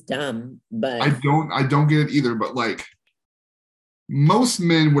why he's dumb, but I don't get it either. But like most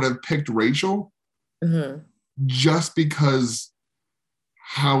men would have picked Rachel just because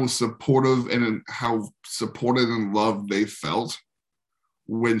how supportive and how supported and loved they felt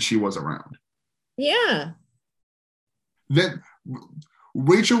when she was around. Yeah. That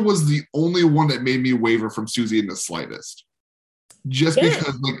Rachel was the only one that made me waver from Susie in the slightest. Just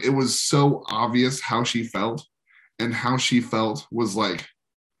because like it was so obvious how she felt, and how she felt was like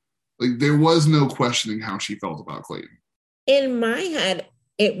there was no questioning how she felt about Clayton. In my head,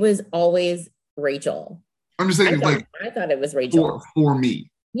 it was always Rachel. I'm just saying, I thought it was Rachel. For me.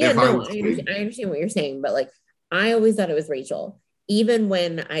 Yeah, no, I understand what you're saying, but like I always thought it was Rachel. Even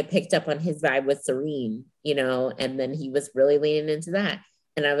when I picked up on his vibe with Serene, you know, and then he was really leaning into that.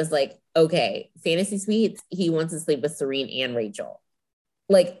 And I was like, okay, fantasy suites, he wants to sleep with Serene and Rachel.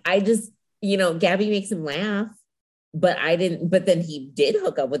 Like, I just, you know, Gabby makes him laugh, but then he did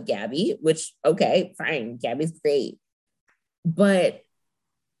hook up with Gabby, which, okay, fine. Gabby's great. But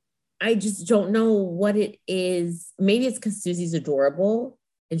I just don't know what it is. Maybe it's because Susie's adorable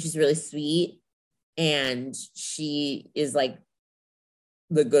and she's really sweet and she is like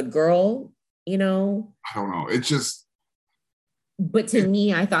the good girl, you know? I don't know. It's just. But to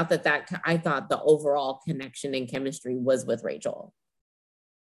me, I thought I thought the overall connection and chemistry was with Rachel.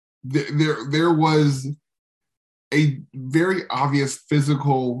 There was a very obvious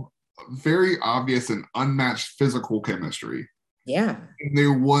and unmatched physical chemistry. Yeah. And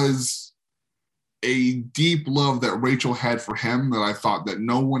there was a deep love that Rachel had for him that I thought that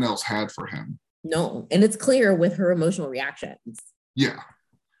no one else had for him. No. And it's clear with her emotional reactions. Yeah.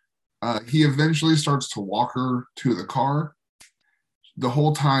 He eventually starts to walk her to the car. The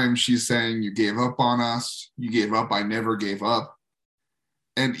whole time she's saying, "You gave up on us. You gave up. I never gave up."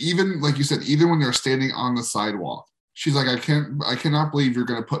 And even, like you said, even when they're standing on the sidewalk, she's like, I cannot believe you're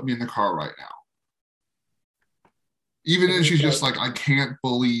going to put me in the car right now. Even then, she's just like, I can't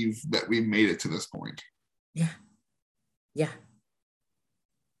believe that we made it to this point. Yeah. Yeah.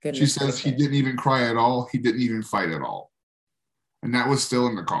 Goodness, she says he didn't even cry at all. He didn't even fight at all. And that was still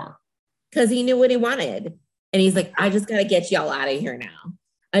in the car. Because he knew what he wanted. And he's like, I just got to get y'all out of here now.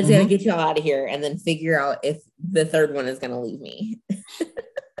 I just got to get y'all out of here and then figure out if the third one is going to leave me.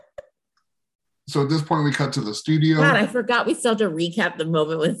 So at this point, we cut to the studio. God, I forgot we still have to recap the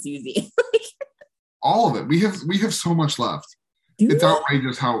moment with Susie. All of it. We have so much left. It's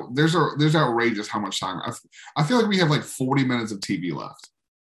outrageous how there's outrageous how much time. I feel like we have like 40 minutes of TV left.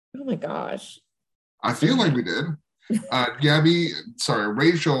 Oh my gosh. I feel like we did.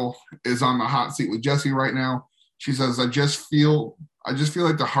 Rachel is on the hot seat with Jesse right now. She says, I just feel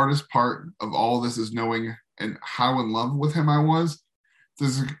like the hardest part of all this is knowing and how in love with him I was.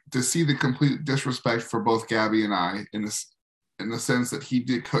 To see the complete disrespect for both Gabby and I in the sense that he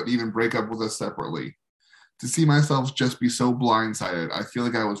couldn't even break up with us separately. To see myself just be so blindsided, I feel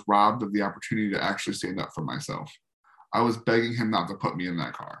like I was robbed of the opportunity to actually stand up for myself. I was begging him not to put me in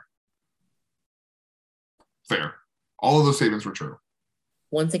that car. Fair. All of those statements were true.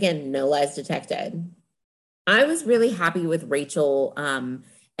 Once again, no lies detected. I was really happy with Rachel and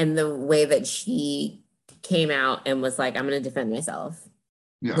the way that she came out and was like, I'm going to defend myself.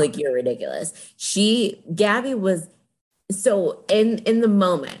 Yeah. Like, you're ridiculous. Gabby was, so in the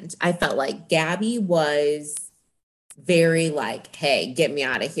moment, I felt like Gabby was very like, hey, get me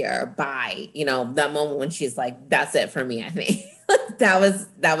out of here. Bye. You know, that moment when she's like, that's it for me, I think. that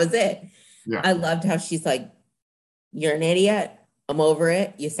was it. Yeah. I loved how she's like, you're an idiot. I'm over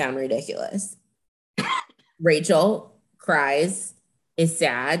it. You sound ridiculous. Rachel cries, is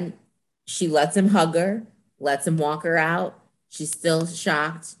sad. She lets him hug her, lets him walk her out. She's still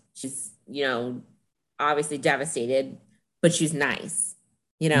shocked. She's, you know, obviously devastated, but she's nice.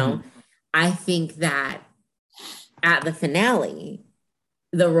 You know, I think that at the finale,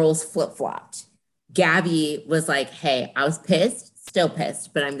 the roles flip-flopped. Gabby was like, hey, I was pissed, still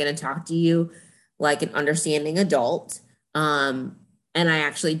pissed, but I'm going to talk to you like an understanding adult. And I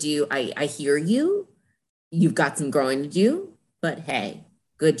actually do, I hear you. You've got some growing to do, but hey,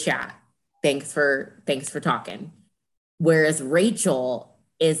 good chat. Thanks for talking. Whereas Rachel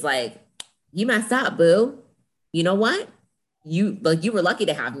is like, you messed up, boo. You know what? You were lucky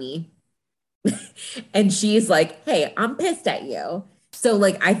to have me. And she's like, hey, I'm pissed at you. So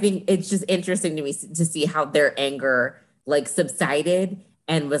like, I think it's just interesting to me to see how their anger like subsided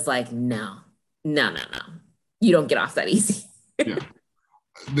and was like, no. You don't get off that easy. Yeah.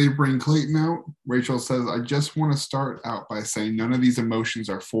 They bring Clayton out. Rachel says, I just want to start out by saying none of these emotions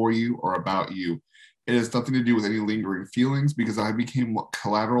are for you or about you. It has nothing to do with any lingering feelings because I became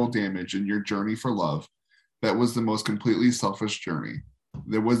collateral damage in your journey for love. That was the most completely selfish journey.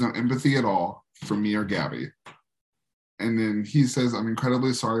 There was no empathy at all for me or Gabby. And then he says, I'm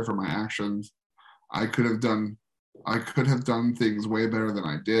incredibly sorry for my actions. I could have done I could have done things way better than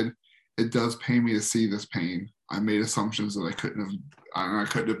I did. It does pain me to see this pain. I made assumptions that I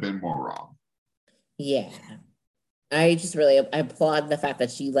couldn't have been more wrong. Yeah. I applaud the fact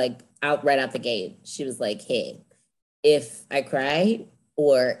that she like right out the gate. She was like, hey, if I cry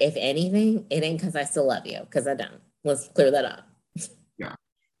or if anything, it ain't because I still love you, because I don't. Let's clear that up. Yeah.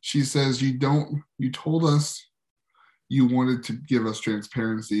 She says, you told us you wanted to give us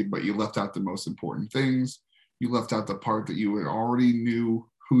transparency, but you left out the most important things. You left out the part that you already knew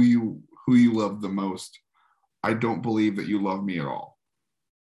who you loved the most. I don't believe that you love me at all.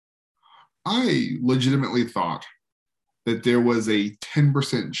 I legitimately thought that there was a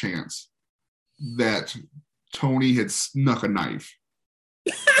 10% chance that Tony had snuck a knife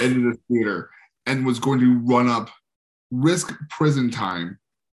into the theater and was going to risk prison time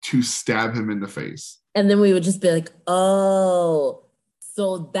to stab him in the face. And then we would just be like, oh,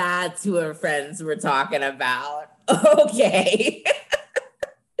 so that's who her friends were talking about. Okay.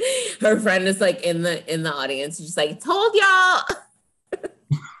 Her friend is like in the audience, just like, told y'all.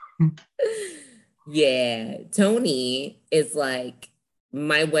 Yeah. Tony is like,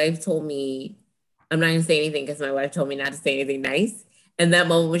 my wife told me, I'm not gonna say anything because my wife told me not to say anything nice. And that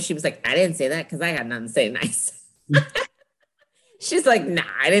moment when she was like, I didn't say that because I got nothing to say nice. She's like, nah,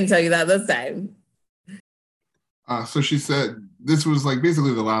 I didn't tell you that this time. So she said, this was like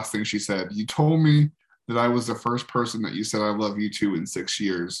basically the last thing she said. You told me that I was the first person that you said I love you to in 6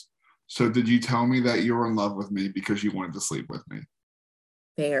 years. So did you tell me that you were in love with me because you wanted to sleep with me?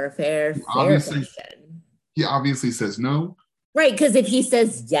 Fair question. He obviously says no. Right, because if he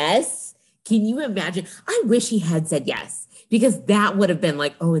says yes, can you imagine? I wish he had said yes, because that would have been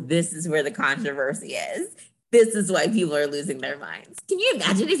like, oh, this is where the controversy is. This is why people are losing their minds. Can you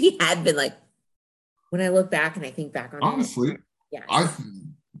imagine if he had been like, when I look back and I think back on honestly, it? Yes.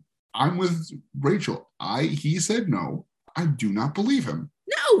 I'm with Rachel. He said no. I do not believe him.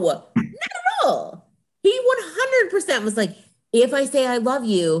 No, not at all. He 100% was like, if I say I love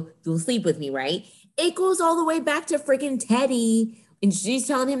you, you'll sleep with me, right? It goes all the way back to freaking Teddy. And she's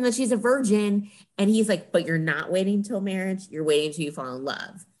telling him that she's a virgin. And he's like, but you're not waiting till marriage. You're waiting till you fall in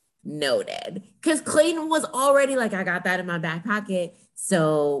love. Noted. Because Clayton was already like, I got that in my back pocket.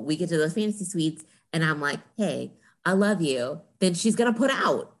 So we get to those fantasy suites. And I'm like, hey, I love you. Then she's going to put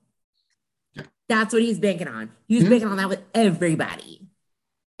out. Yeah. That's what he's banking on. He's banking on that with everybody.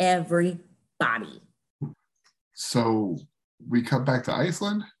 Everybody. So we cut back to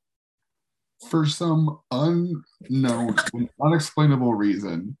Iceland. For some unknown, unexplainable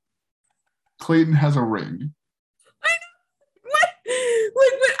reason, Clayton has a ring. What?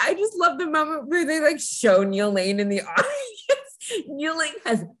 Like, I just love the moment where they like show Neil Lane in the audience. Neil Lane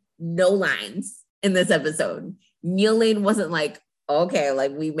has no lines in this episode. Neil Lane wasn't like, okay,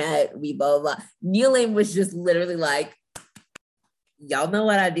 like we met, we blah, blah, blah. Neil Lane was just literally like, y'all know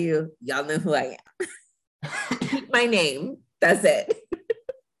what I do. Y'all know who I am. Keep my name. That's it.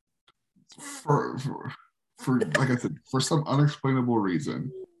 For like I said, for some unexplainable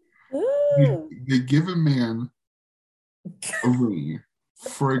reason, they give a man a ring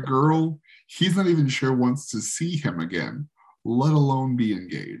for a girl he's not even sure wants to see him again, let alone be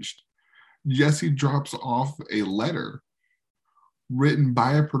engaged. Jesse drops off a letter written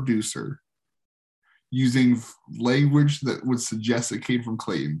by a producer using language that would suggest it came from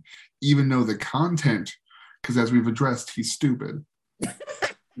Clayton, even though the content, because as we've addressed, he's stupid.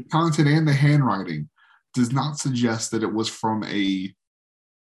 The content and the handwriting does not suggest that it was from a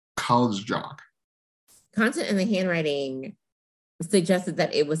college jock. Content and the handwriting suggested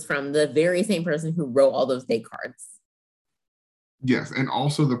that it was from the very same person who wrote all those date cards. Yes, and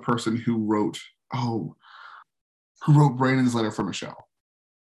also the person who wrote Brandon's letter for Michelle.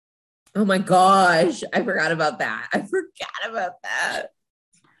 Oh my gosh, I forgot about that.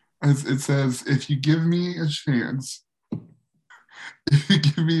 As it says, if you give me a chance,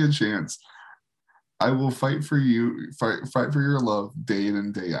 I will fight for you, fight for your love day in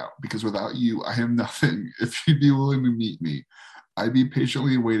and day out. Because without you, I am nothing. If you'd be willing to meet me, I'd be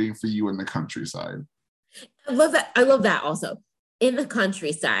patiently waiting for you in the countryside. I love that. I love that also. In the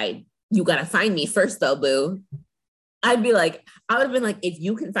countryside, you gotta find me first, though, boo. I would have been like, if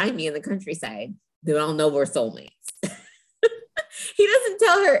you can find me in the countryside, then I'll know we're soulmates. He doesn't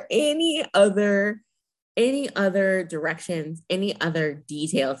tell her any other directions, any other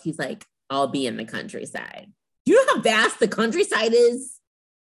details. He's like, I'll be in the countryside. Do you know how vast the countryside is?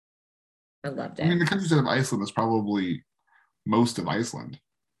 I loved it. I mean, the countryside of Iceland is probably most of Iceland.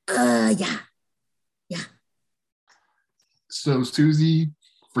 Yeah. So Susie,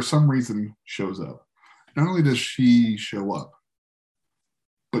 for some reason, shows up. Not only does she show up,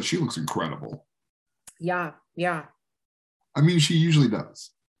 but she looks incredible. Yeah. Yeah. I mean, she usually does.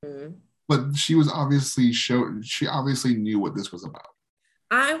 Mhm. But she obviously knew what this was about.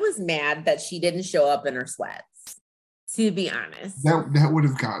 I was mad that she didn't show up in her sweats, to be honest. That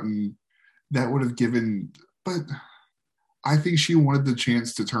would have given, but I think she wanted the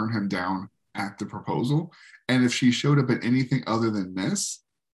chance to turn him down at the proposal. And if she showed up at anything other than this,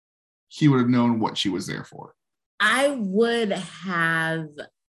 he would have known what she was there for. I would have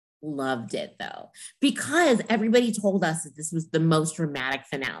loved it though, because everybody told us that this was the most dramatic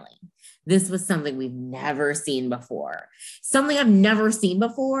finale. This was something we've never seen before. Something I've never seen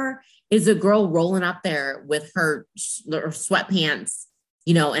before is a girl rolling up there with her sweatpants,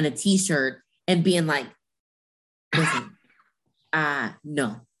 and a t-shirt and being like, listen,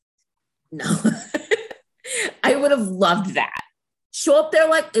 no. I would have loved that. Show up there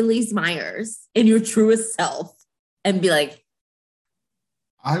like Elise Myers in your truest self and be like,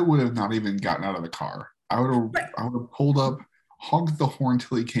 I would have not even gotten out of the car. I would have pulled up, honked the horn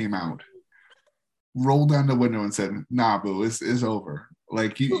till he came out, rolled down the window and said, "Nah, boo, it's over.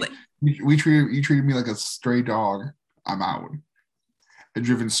 Like you treated me like a stray dog. I'm out." And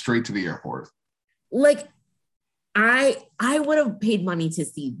driven straight to the airport. Like, I would have paid money to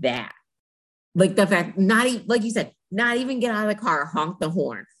see that. Like the fact, not even, like you said, not even get out of the car, honk the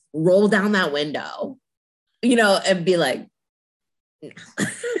horn, roll down that window, and be like,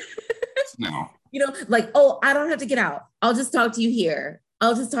 no. Like, oh, I don't have to get out. I'll just talk to you here.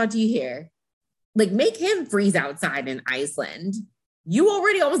 Like, make him freeze outside in Iceland. You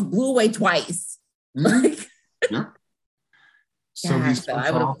already almost blew away twice. Mm-hmm. Like, yeah. So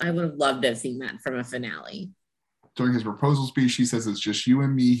I would have loved to have seen that from a finale. During his proposal speech, he says, "It's just you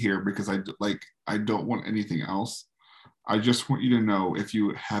and me here because I don't want anything else. I just want you to know, if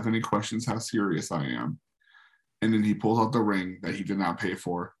you have any questions, how serious I am." And then he pulls out the ring that he did not pay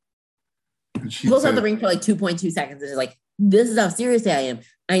for. And he pulls out the ring for like 2.2 seconds. And is like, "This is how serious I am.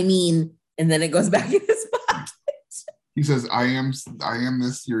 I mean," and then it goes back in his pocket. He says, I am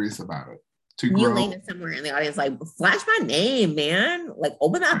this serious about it. You landed somewhere in the audience, like, flash my name, man. Like,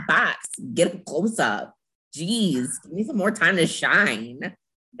 open that box, get a close up. Jeez, give me some more time to shine.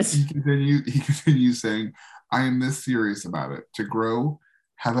 He continues saying, "I am this serious about it. To grow,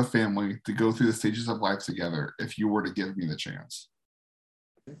 have a family, to go through the stages of life together, if you were to give me the chance."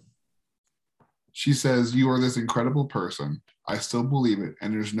 She says, "You are this incredible person. I still believe it,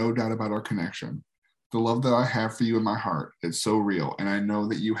 and there's no doubt about our connection. The love that I have for you in my heart, it's so real, and I know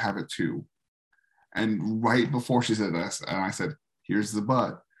that you have it too." And right before she said this, and I said, "Here's the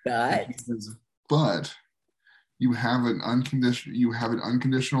but." But you have an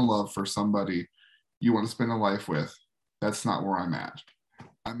unconditional love for somebody you want to spend a life with. That's not where I'm at.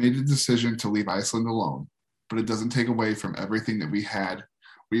 I made a decision to leave Iceland alone, but it doesn't take away from everything that we've had,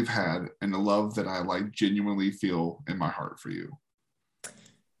 and the love that I genuinely feel in my heart for you.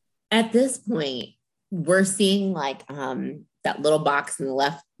 At this point, we're seeing that little box in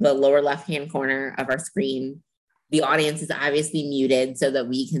the lower left-hand corner of our screen. The audience is obviously muted so that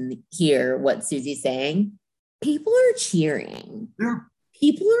we can hear what Susie's saying. People are cheering. Yeah.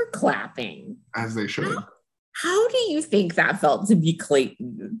 People are clapping. As they should. How do you think that felt to be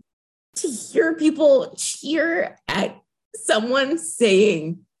Clayton? To hear people cheer at someone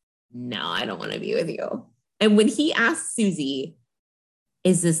saying, "No, I don't want to be with you." And when he asked Susie,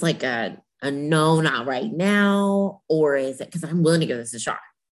 is this like a no, not right now? Or is it, because I'm willing to give this a shot,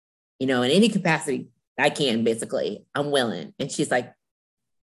 in any capacity I can, basically, I'm willing. And she's like,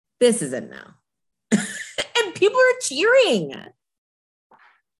 "This is a no." And people are cheering.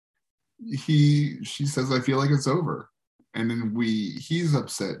 She says, "I feel like it's over." And then he's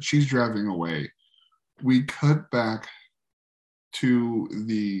upset. She's driving away. We cut back to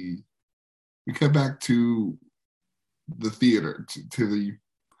the theater,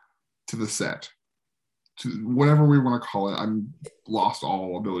 to the set, to whatever we want to call it. I'm lost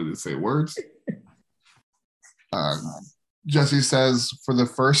all ability to say words. Jesse says, "For the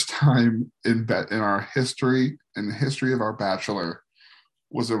first time in our history, in the history of our Bachelor,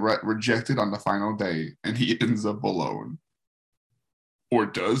 was rejected on the final day, and he ends up alone." Or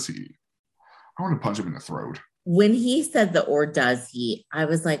does he? I want to punch him in the throat. When he said the "or does he," I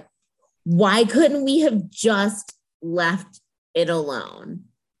was like, why couldn't we have just left it alone?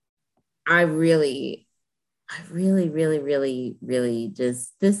 I really, really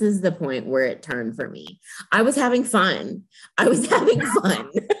just, this is the point where it turned for me. I was having fun. I was having so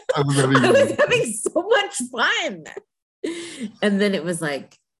much fun. And then it was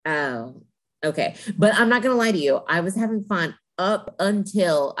like, oh, okay. But I'm not going to lie to you. I was having fun up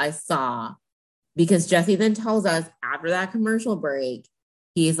until I saw, because Jesse then tells us after that commercial break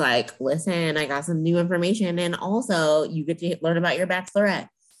He's like, listen, I got some new information. And also, you get to learn about your bachelorette.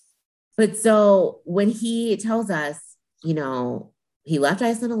 But so when he tells us, you know, he left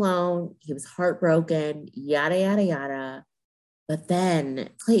Iceland alone, he was heartbroken, yada, yada, yada. But then,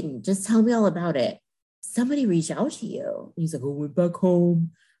 Clayton, just tell me all about it. Somebody reached out to you. He's like, I went back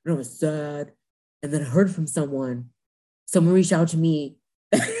home and I was sad. And then I heard from someone. Someone reached out to me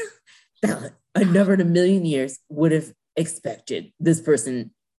that I never in a million years would have expected this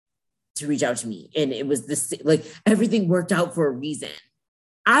person to reach out to me. And it was this, like, everything worked out for a reason.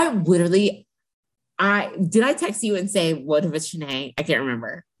 I literally, did I text you and say, what if it's Shanae? I can't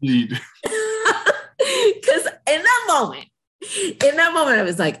remember. Because in that moment, I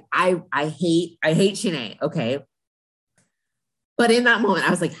was like, I hate Shanae, okay? But in that moment, I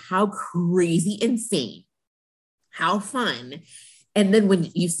was like, how crazy insane, how fun. And then when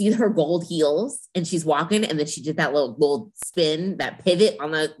you see her gold heels and she's walking and then she did that little gold spin, that pivot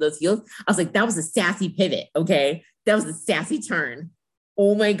on those heels, I was like, that was a sassy pivot, okay? That was a sassy turn.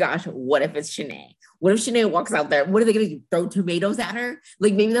 Oh my gosh, what if it's Shanae? What if Shanae walks out there? What are they going to do? Throw tomatoes at her?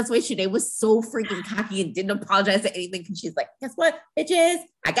 Like, maybe that's why Shanae was so freaking cocky and didn't apologize to anything because she's like, guess what, bitches?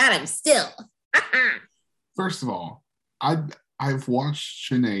 I got him still. First of all, I've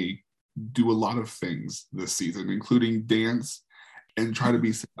watched Shanae do a lot of things this season, including dance and try to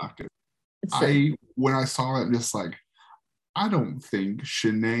be seductive. When I saw it, I'm just like, I don't think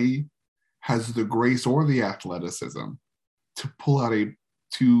Shanae has the grace or the athleticism to pull out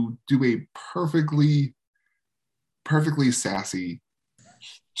to do a perfectly sassy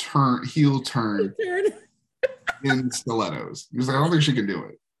heel turn in stilettos. Because I don't think she can do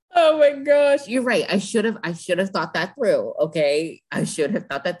it. Oh my gosh, you're right. I should have thought that through. Okay, I should have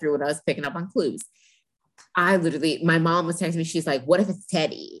thought that through when I was picking up on clues. My mom was texting me. She's like, "What if it's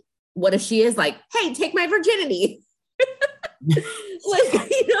Teddy? What if she is like, hey, take my virginity?" Like,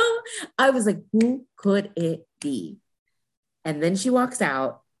 I was like, who could it be? And then she walks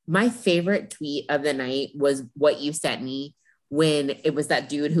out. My favorite tweet of the night was what you sent me when it was that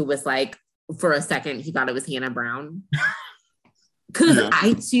dude who was like, for a second, he thought it was Hannah Brown. Because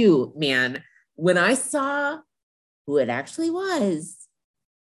I too, man, when I saw who it actually was,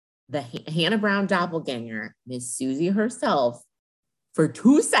 the Hannah Brown doppelganger, Miss Susie herself, for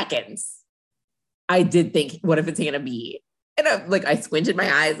 2 seconds, I did think, what if it's Hannah B? And I squinted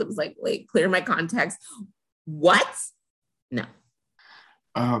my eyes. I was like, wait, clear my context. What? No.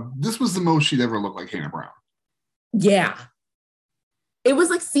 This was the most she'd ever looked like Hannah Brown. Yeah. It was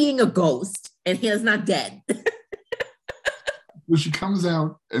like seeing a ghost and Hannah's not dead. When she comes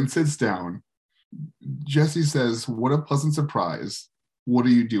out and sits down, Jesse says, what a pleasant surprise. What are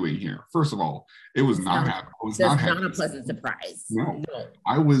you doing here? First of all, it was not happening. It was not a pleasant surprise. No.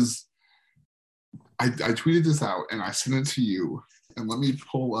 I tweeted this out and I sent it to you. And let me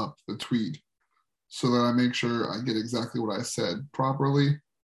pull up the tweet so that I make sure I get exactly what I said properly.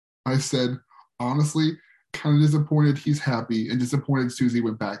 I said, honestly, kind of disappointed he's happy and disappointed Susie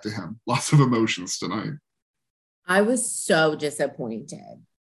went back to him. Lots of emotions tonight. I was so disappointed.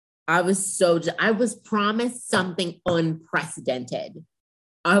 I was promised something unprecedented.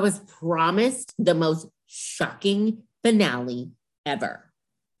 I was promised the most shocking finale ever.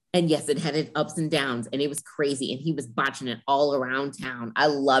 And yes, it had its ups and downs and it was crazy. And he was botching it all around town. I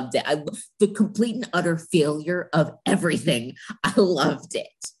loved it. The complete and utter failure of everything. I loved it.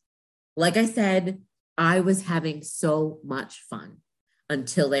 Like I said, I was having so much fun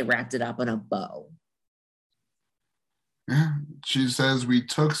until they wrapped it up on a bow. Yeah, she says we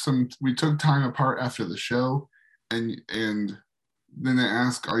took time apart after the show, and then they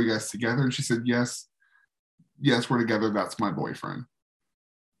ask, "Are you guys together?" And she said, "Yes, we're together. That's my boyfriend."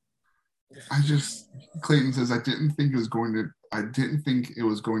 Clayton says, I didn't think it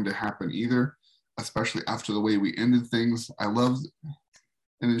was going to happen either, especially after the way we ended things. And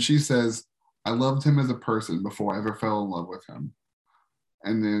then she says, I loved him as a person before I ever fell in love with him.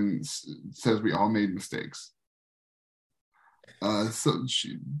 And then says we all made mistakes.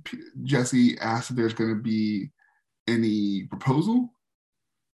 Jesse asked if there's going to be any proposal.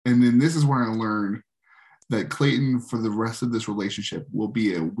 And then this is where I learned that Clayton, for the rest of this relationship, will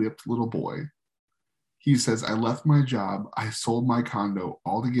be a whipped little boy. He says, I left my job, I sold my condo,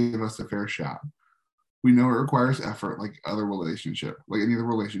 all to give us a fair shot. We know it requires effort like any other relationship,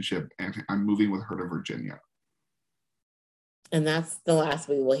 and I'm moving with her to Virginia. And that's the last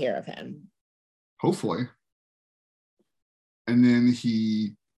we will hear of him. Hopefully. And then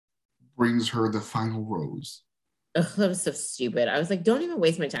he brings her the final rose. Ugh, that was so stupid. I was like, don't even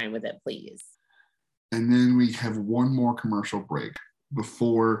waste my time with it, please. And then we have one more commercial break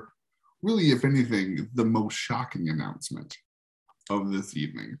before, really, if anything, the most shocking announcement. of this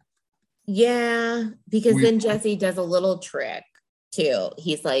evening. Yeah, because then Jesse does a little trick too.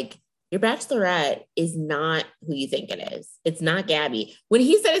 He's like, your bachelorette is not who you think it is. It's not Gabby. When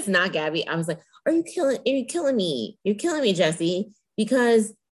he said it's not Gabby, I was like, are you killing me? You're killing me, Jesse.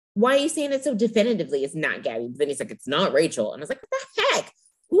 Because why are you saying it so definitively? It's not Gabby. But then he's like, it's not Rachel. And I was like, what the heck?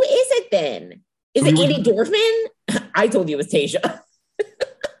 Who is it then? Is it Andy Dorfman? I told you it was Tayshia.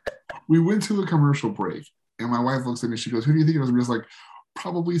 We went to a commercial break, and my wife looks at me. She goes, who do you think it was? And I was like,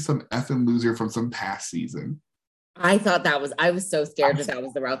 probably some effing loser from some past season. I was so scared that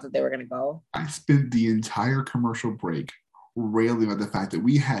was the route that they were going to go. I spent the entire commercial break railing at the fact that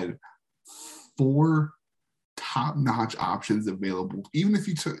we had 4 top-notch options available.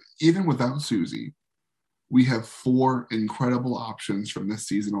 Even without Susie, we have 4 incredible options from this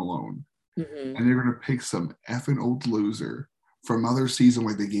season alone. Mm-hmm. And they're going to pick some effing old loser from other season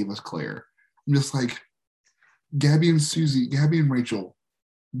like they gave us Claire. I'm just like, Gabby and Rachel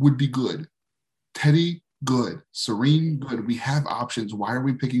would be good. Teddy, good. Serene, good. We have options. Why are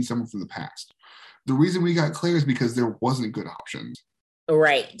we picking someone from the past? The reason we got Claire is because there wasn't good options.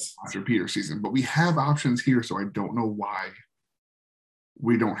 Right. After Peter's season. But we have options here, so I don't know why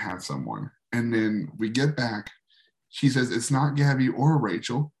we don't have someone. And then we get back. She says, it's not Gabby or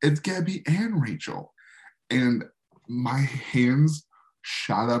Rachel. It's Gabby and Rachel. And my hands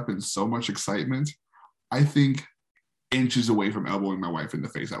shot up in so much excitement. I think inches away from elbowing my wife in the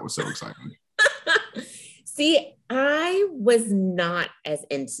face. I was so excited. See, I was not as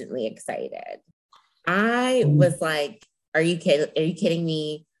instantly excited. I was like, are you kidding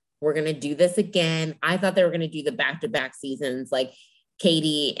me? We're going to do this again. I thought they were going to do the back-to-back seasons like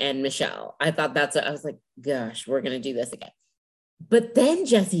Katie and Michelle. I thought that's what I was like, gosh, we're going to do this again. But then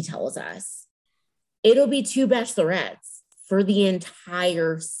Jesse tells us it'll be 2 bachelorettes for the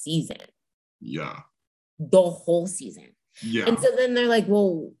entire season. Yeah. The whole season. Yeah. And so then they're like,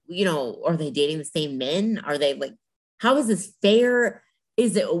 well, are they dating the same men? Are they like, how is this fair?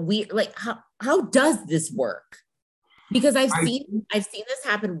 Is it weird? Like, how does this work? Because I've seen this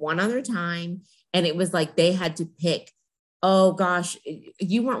happen one other time, and it was like they had to pick. Oh gosh,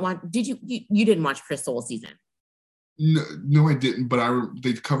 you weren't watching. Did you didn't watch Chris Soul season? No, I didn't. But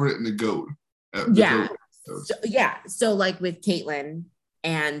they covered it in the GOAT. Yeah. So like with Caitlyn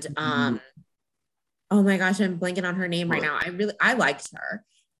and oh my gosh, I'm blanking on her name right now. I liked her.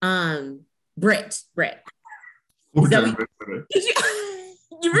 Britt. You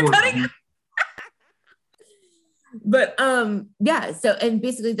were cutting. But yeah, so and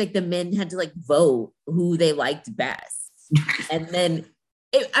basically like the men had to like vote who they liked best. And then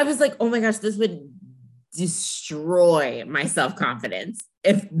I was like, oh my gosh, this would destroy my self-confidence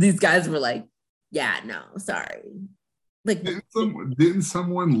if these guys were like, yeah, no, sorry. Like didn't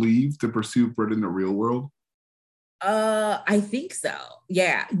someone leave to pursue Britt in the real world? I think so.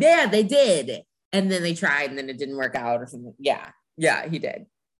 Yeah, they did. And then they tried and then it didn't work out or something. Yeah, he did.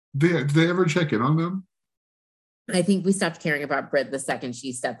 Did they ever check in on them? I think we stopped caring about Britt the second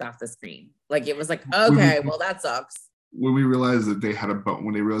she stepped off the screen. Like it was like, okay, well that sucks. When we realized that they had a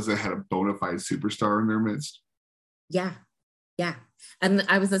bona fide superstar in their midst. Yeah. And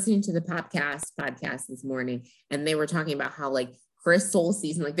I was listening to the podcast this morning, and they were talking about how like Chris Soul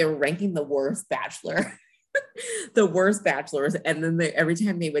season, like they were ranking the worst bachelor, the worst bachelors, and then every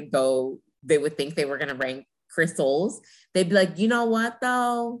time they would go, they would think they were going to rank Chris Souls. They'd be like, you know what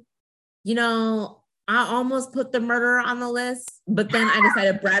though, I almost put the murderer on the list, but then I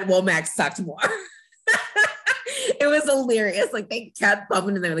decided Brad Womack sucked more. It was hilarious. Like they kept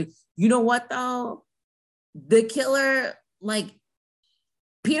bumping and they're like, you know what though? The killer, like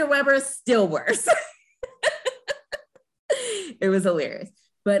Peter Weber is still worse. It was hilarious.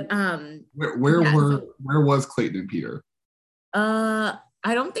 But where was Clayton and Peter? I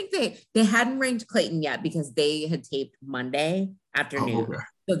don't think they hadn't ranked Clayton yet because they had taped Monday afternoon. Oh, okay.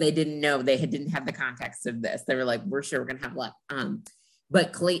 So they didn't know, didn't have the context of this. They were like, we're sure we're gonna have luck.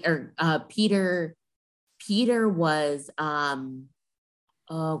 But Peter was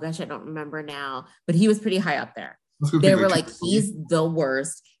oh gosh, I don't remember now, but he was pretty high up there. They were like, he's the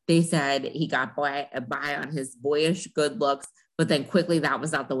worst. They said he got by on his boyish good looks, but then quickly that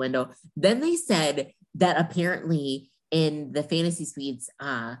was out the window. Then they said that apparently in the fantasy suites,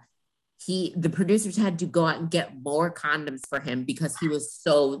 the producers had to go out and get more condoms for him because he was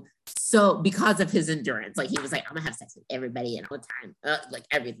so because of his endurance. Like he was like, I'm gonna have sex with everybody and all the time, like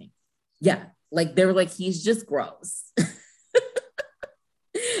everything. Yeah, like they were like, he's just gross.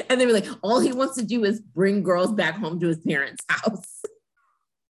 And they were like, all he wants to do is bring girls back home to his parents' house.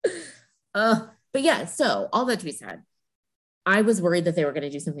 But yeah, so all that to be said, I was worried that they were going to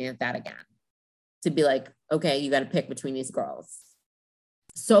do something like that again. To be like, okay, you got to pick between these girls.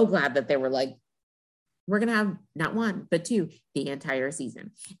 So glad that they were like, we're going to have not one, but two the entire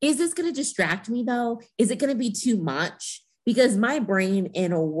season. Is this going to distract me though? Is it going to be too much? Because my brain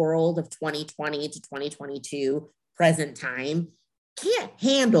in a world of 2020 to 2022 present time can't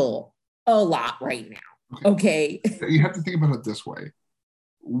handle a lot right now. Okay. You have to think about it this way.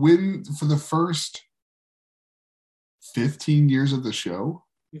 When for the first 15 years of the show,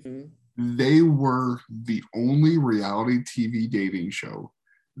 they were the only reality TV dating show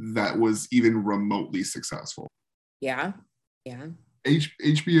that was even remotely successful. Yeah. Yeah.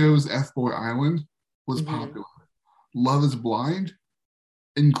 HBO's F-Boy Island was popular. Love is Blind,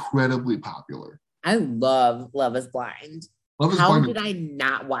 incredibly popular. I love Love is Blind. How did I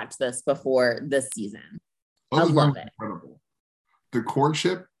not watch this before this season? I love it. Incredible. The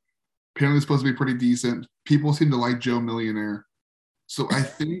courtship apparently supposed to be pretty decent. People seem to like Joe Millionaire. So I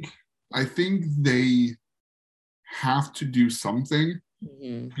think they have to do something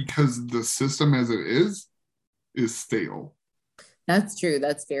because the system as it is stale. That's true.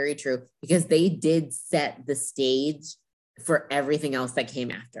 That's very true. Because they did set the stage for everything else that came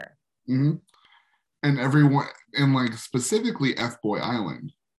after. Mm-hmm. And everyone, and like specifically F-Boy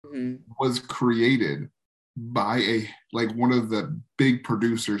Island was created by one of the big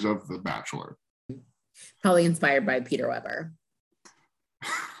producers of The Bachelor. Probably inspired by Peter Weber.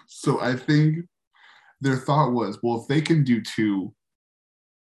 So I think their thought was, well, if they can do two,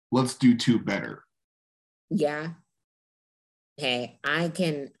 let's do two better. Yeah. Hey,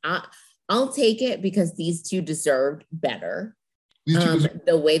 I'll take it because these two deserved better.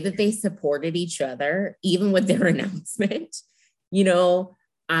 The way that they supported each other, even with their announcement,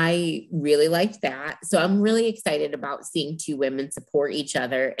 I really liked that. So I'm really excited about seeing two women support each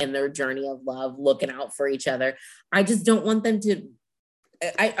other in their journey of love, looking out for each other. I just don't want them to,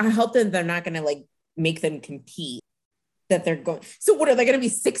 I hope that they're not going to make them compete, that they're going. So what are they going to be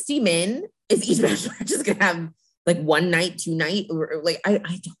 60 men? Is each bachelor just going to have one night, two night, or I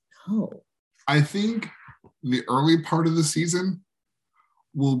don't know. I think the early part of the season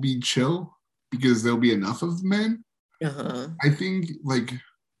will be chill because there'll be enough of men. I think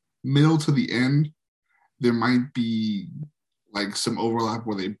middle to the end, there might be some overlap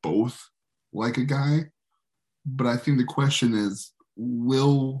where they both like a guy. But I think the question is,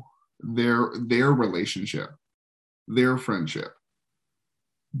 will their relationship, their friendship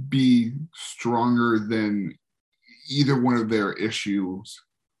be stronger than either one of their issues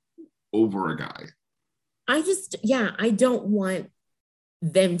over a guy? I don't want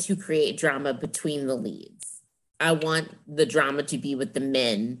them to create drama between the leads. I want the drama to be with the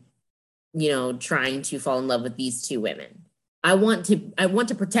men, trying to fall in love with these two women. I want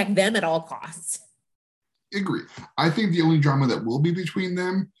to protect them at all costs. Agree. I think the only drama that will be between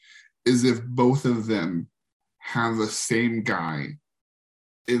them is if both of them have the same guy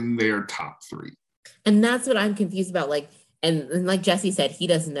in their top three. And that's what I'm confused about. And like Jesse said, he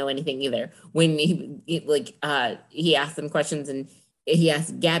doesn't know anything either. When he asked them questions and he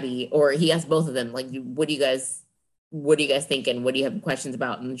asked Gabby, or he asked both of them, what are you guys thinking? What do you have questions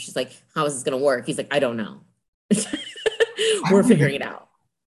about? And she's like, how is this going to work? He's like, I don't know. We're figuring it out.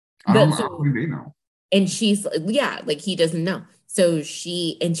 I don't think they know. And she's he doesn't know. So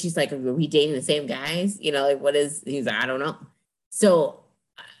she's like, are we dating the same guys? What is, he's like, I don't know. So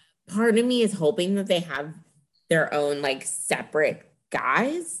part of me is hoping that they have their own separate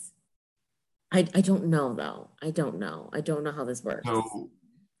guys. I don't know though. I don't know how this works. So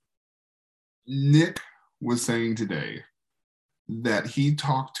Nick was saying today that he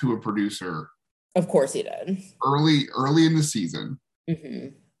talked to a producer. Of course he did. Early in the season.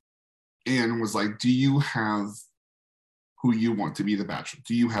 And was like, do you have who you want to be the bachelor?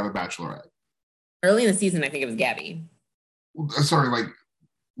 Do you have a bachelorette? Early in the season, I think it was Gabby. Sorry,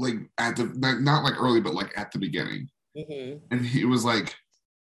 at the, not early, but at the beginning. And he was like,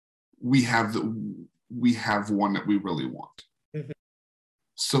 we have one that we really want.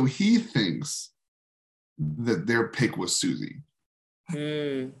 So he thinks that their pick was Susie.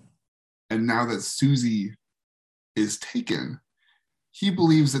 And now that Susie is taken, he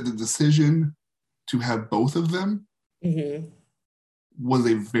believes that the decision to have both of them was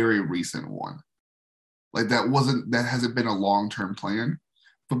a very recent one. That hasn't been a long-term plan.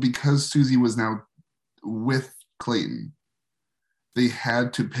 But because Susie was now with Clayton, they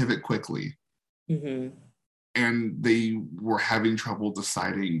had to pivot quickly. And they were having trouble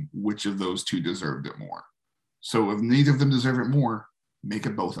deciding which of those two deserved it more. So if neither of them deserve it more, make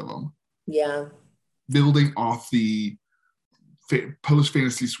it both of them. Yeah. Building off the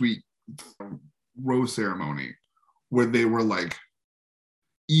post-Fantasy Suite rose ceremony where they were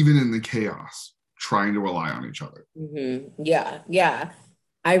even in the chaos, trying to rely on each other. Yeah.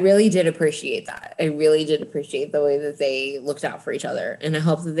 I really did appreciate that. I really did appreciate the way that they looked out for each other. And I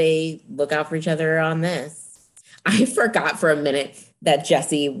hope that they look out for each other on this. I forgot for a minute that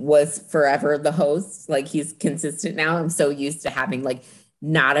Jesse was forever the host. Like he's consistent now. I'm so used to having like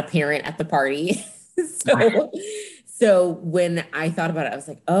not a parent at the party. so so when I thought about it, I was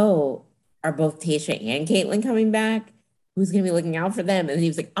like, oh, are both Tasha and Caitlin coming back? Who's gonna be looking out for them? And then he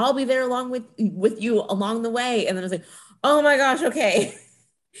was like, I'll be there along with you along the way. And then I was like, oh my gosh, okay.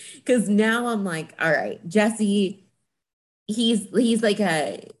 Because now I'm like, all right, Jesse, he's like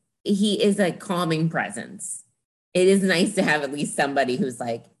he is a calming presence. It is nice to have at least somebody who's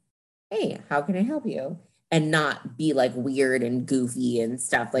like, hey, how can I help you? And not be like weird and goofy and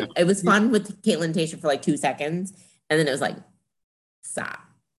stuff. Like it was fun with Caitlin Tasha for like 2 seconds, and then it was like, stop.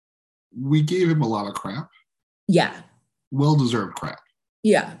 We gave him a lot of crap. Yeah. Well-deserved crap.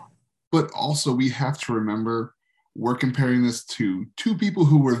 Yeah. But also we have to remember we're comparing this to two people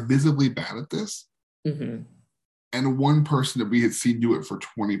who were visibly bad at this, mm-hmm. and one person that we had seen do it for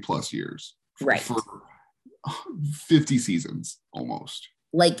 20 plus years. Right. For 50 seasons almost.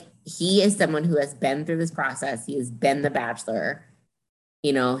 Like he is someone who has been through this process. He has been the Bachelor.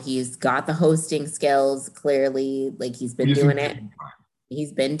 You know, he's got the hosting skills clearly. Like he's been doing it.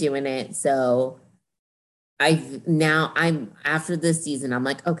 He's been doing it. So I'm after this season, I'm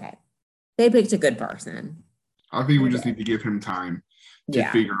like, okay, they picked a good person. I think we just need to give him time to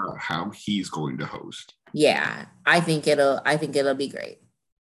figure out how he's going to host. Yeah, I think it'll be great.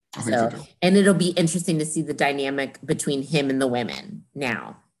 I think so too. And it'll be interesting to see the dynamic between him and the women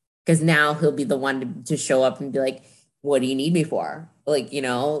now, because now he'll be the one to show up and be like, "What do you need me for? Like, you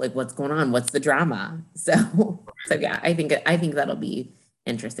know, like what's going on? What's the drama?" So yeah, I think that'll be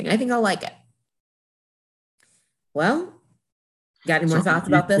interesting. I think I'll like it. Well, got any more thoughts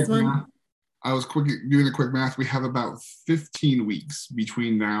about this one? I was doing a quick math. We have about 15 weeks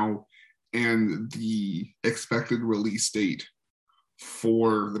between now and the expected release date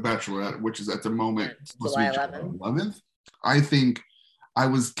for The Bachelorette, which is at the moment July 11th. I think I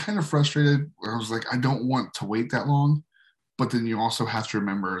was kind of frustrated. I was like, I don't want to wait that long. But then you also have to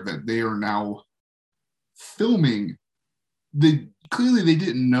remember that they are now filming. Clearly they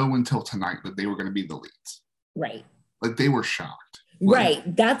didn't know until tonight that they were going to be the leads. Right. Like they were shocked. Right.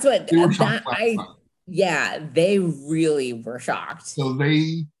 That's what they really were shocked. So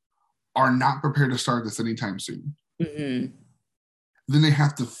they are not prepared to start this anytime soon. Mm-hmm. Then they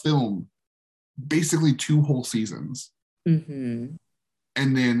have to film basically 2 whole seasons. Mm-hmm.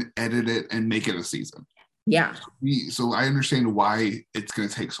 And then edit it and make it a season. Yeah. So I understand why it's going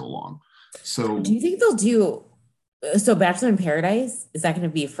to take so long. So do you think they'll do Bachelor in Paradise? Is that going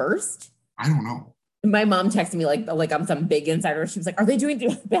to be first? I don't know. My mom texted me like I'm some big insider. She was like, "Are they doing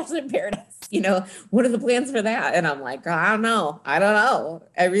Bachelor in Paradise? You know, what are the plans for that?" And I'm like, I don't know.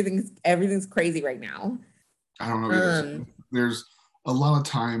 Everything's crazy right now. I don't know either. There's a lot of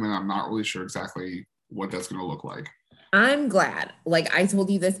time, and I'm not really sure exactly what that's going to look like. I'm glad. Like I told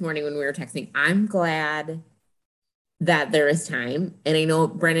you this morning when we were texting, I'm glad that there is time. And I know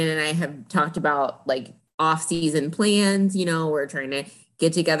Brennan and I have talked about like off-season plans. You know, we're trying to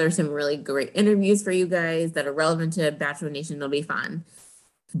get together some really great interviews for you guys that are relevant to Bachelor Nation. It'll be fun.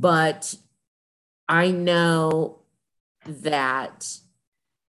 But I know that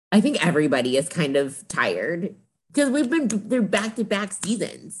I think everybody is kind of tired because they're back-to-back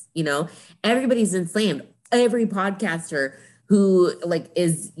seasons, you know, everybody's been slammed. Every podcaster who like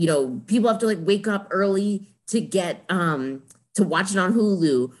is, you know, people have to like wake up early to get to watch it on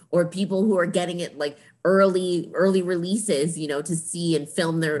Hulu, or people who are getting it like early releases, you know, to see and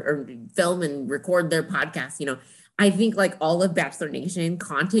film and record their podcast. You know, I think like all of Bachelor Nation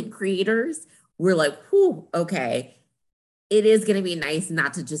content creators were like, whew, okay, it is going to be nice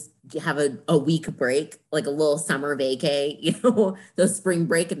not to just have a week break, like a little summer vacay, you know, the spring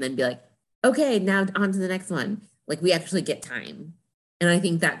break, and then be like, okay, now on to the next one. Like we actually get time. And I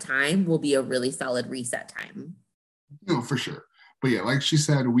think that time will be a really solid reset time. No, for sure. But yeah, like she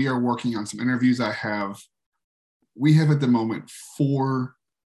said, we are working on some interviews. We have at the moment 4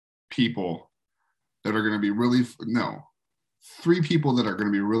 people that are going to be 3 people that are going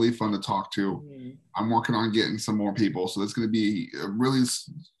to be really fun to talk to. Mm-hmm. I'm working on getting some more people. So there's going to be really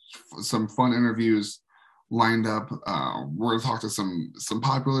some fun interviews lined up. We're going to talk to some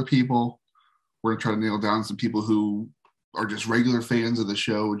popular people. We're going to try to nail down some people who are just regular fans of the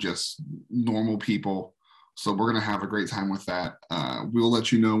show, just normal people. So we're going to have a great time with that. We'll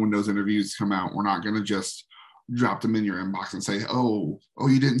let you know when those interviews come out. We're not going to just drop them in your inbox and say, oh,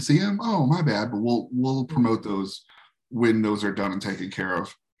 you didn't see them? Oh, my bad. But we'll promote those when those are done and taken care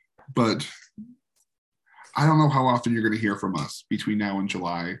of. But I don't know how often you're going to hear from us between now and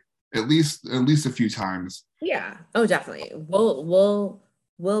July. At least a few times. Yeah. Oh, definitely.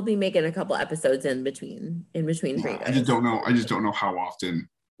 We'll be making a couple episodes in between for you guys. I just don't know how often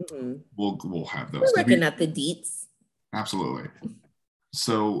we'll have those. We're looking at the deets. Absolutely.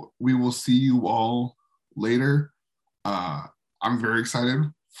 So we will see you all later. I'm very excited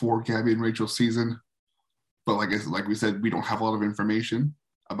for Gabby and Rachel's season, but like we said, we don't have a lot of information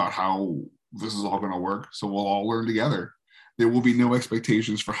about how this is all going to work. So we'll all learn together. There will be no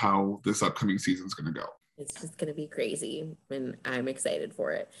expectations for how this upcoming season is going to go. It's just going to be crazy, and I'm excited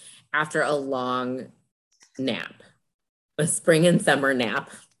for it. After a long nap, a spring and summer nap,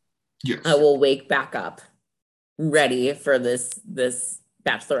 yes, I will wake back up ready for this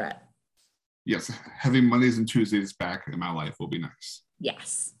Bachelorette. Yes, having Mondays and Tuesdays back in my life will be nice.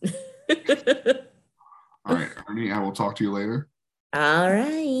 Yes. All right, Ernie, I will talk to you later. All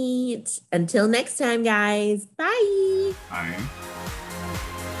right. Until next time, guys. Bye. Bye.